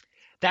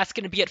that's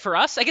going to be it for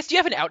us. I guess, do you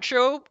have an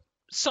outro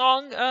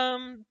song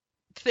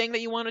thing that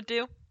you want to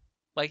do?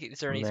 Like, is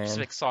there any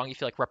specific song you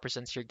feel like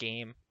represents your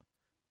game?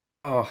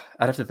 Oh,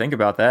 I'd have to think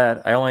about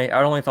that. I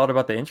only thought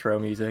about the intro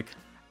music.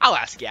 I'll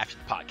ask you after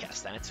the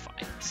podcast, then. It's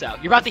fine. So,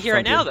 you're about to hear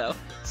it now, though.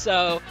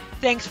 So,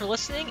 thanks for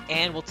listening,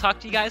 and we'll talk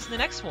to you guys in the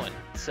next one.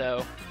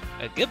 So,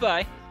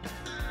 goodbye.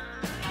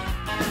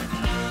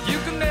 You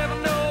can never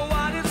know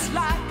what it's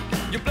like.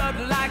 Your blood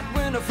like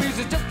winter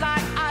freezes just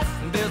like ice.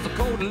 And there's a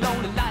cold and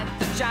lonely light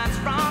that shines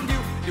from you.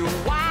 You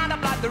wind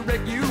up like the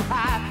wreck you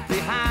hide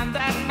behind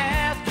that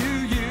mask you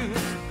use.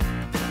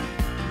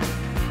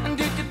 And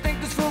did you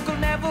think this fool could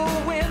never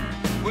win?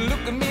 Well,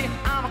 look at me,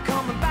 I'm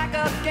coming back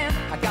again.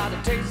 I got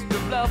a taste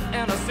of love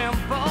in a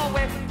simple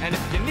way. And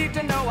if you need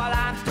to know while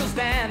I'm still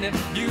standing,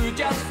 you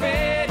just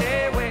fade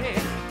away.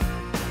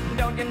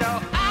 Don't you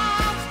know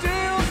I'm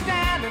still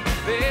standing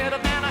better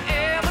than I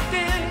ever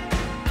did?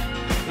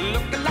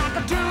 Looking like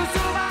a true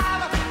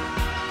survivor,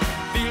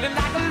 feeling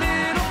like a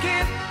little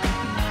kid.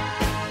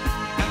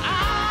 And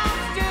I'm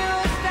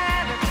still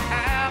standing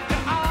after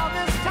all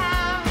this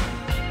time,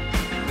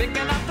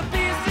 picking up the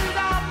pieces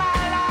of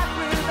my life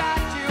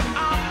without you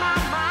on my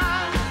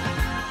mind.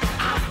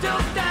 I'm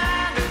still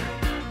standing.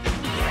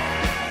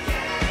 Yeah,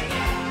 yeah,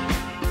 yeah.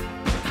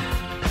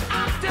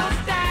 I'm still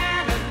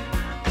standing.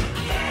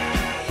 Yeah,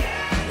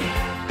 yeah,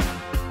 yeah.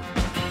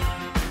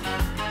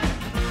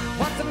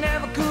 Once I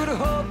never could have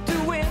hoped to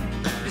win.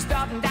 You're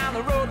starting down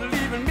the road,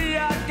 leaving me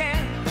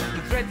again.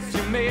 The threats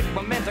you made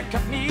were meant to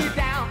cut me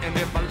down. And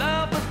if my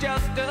love was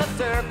just a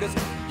circus,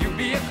 you'd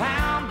be a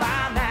clown.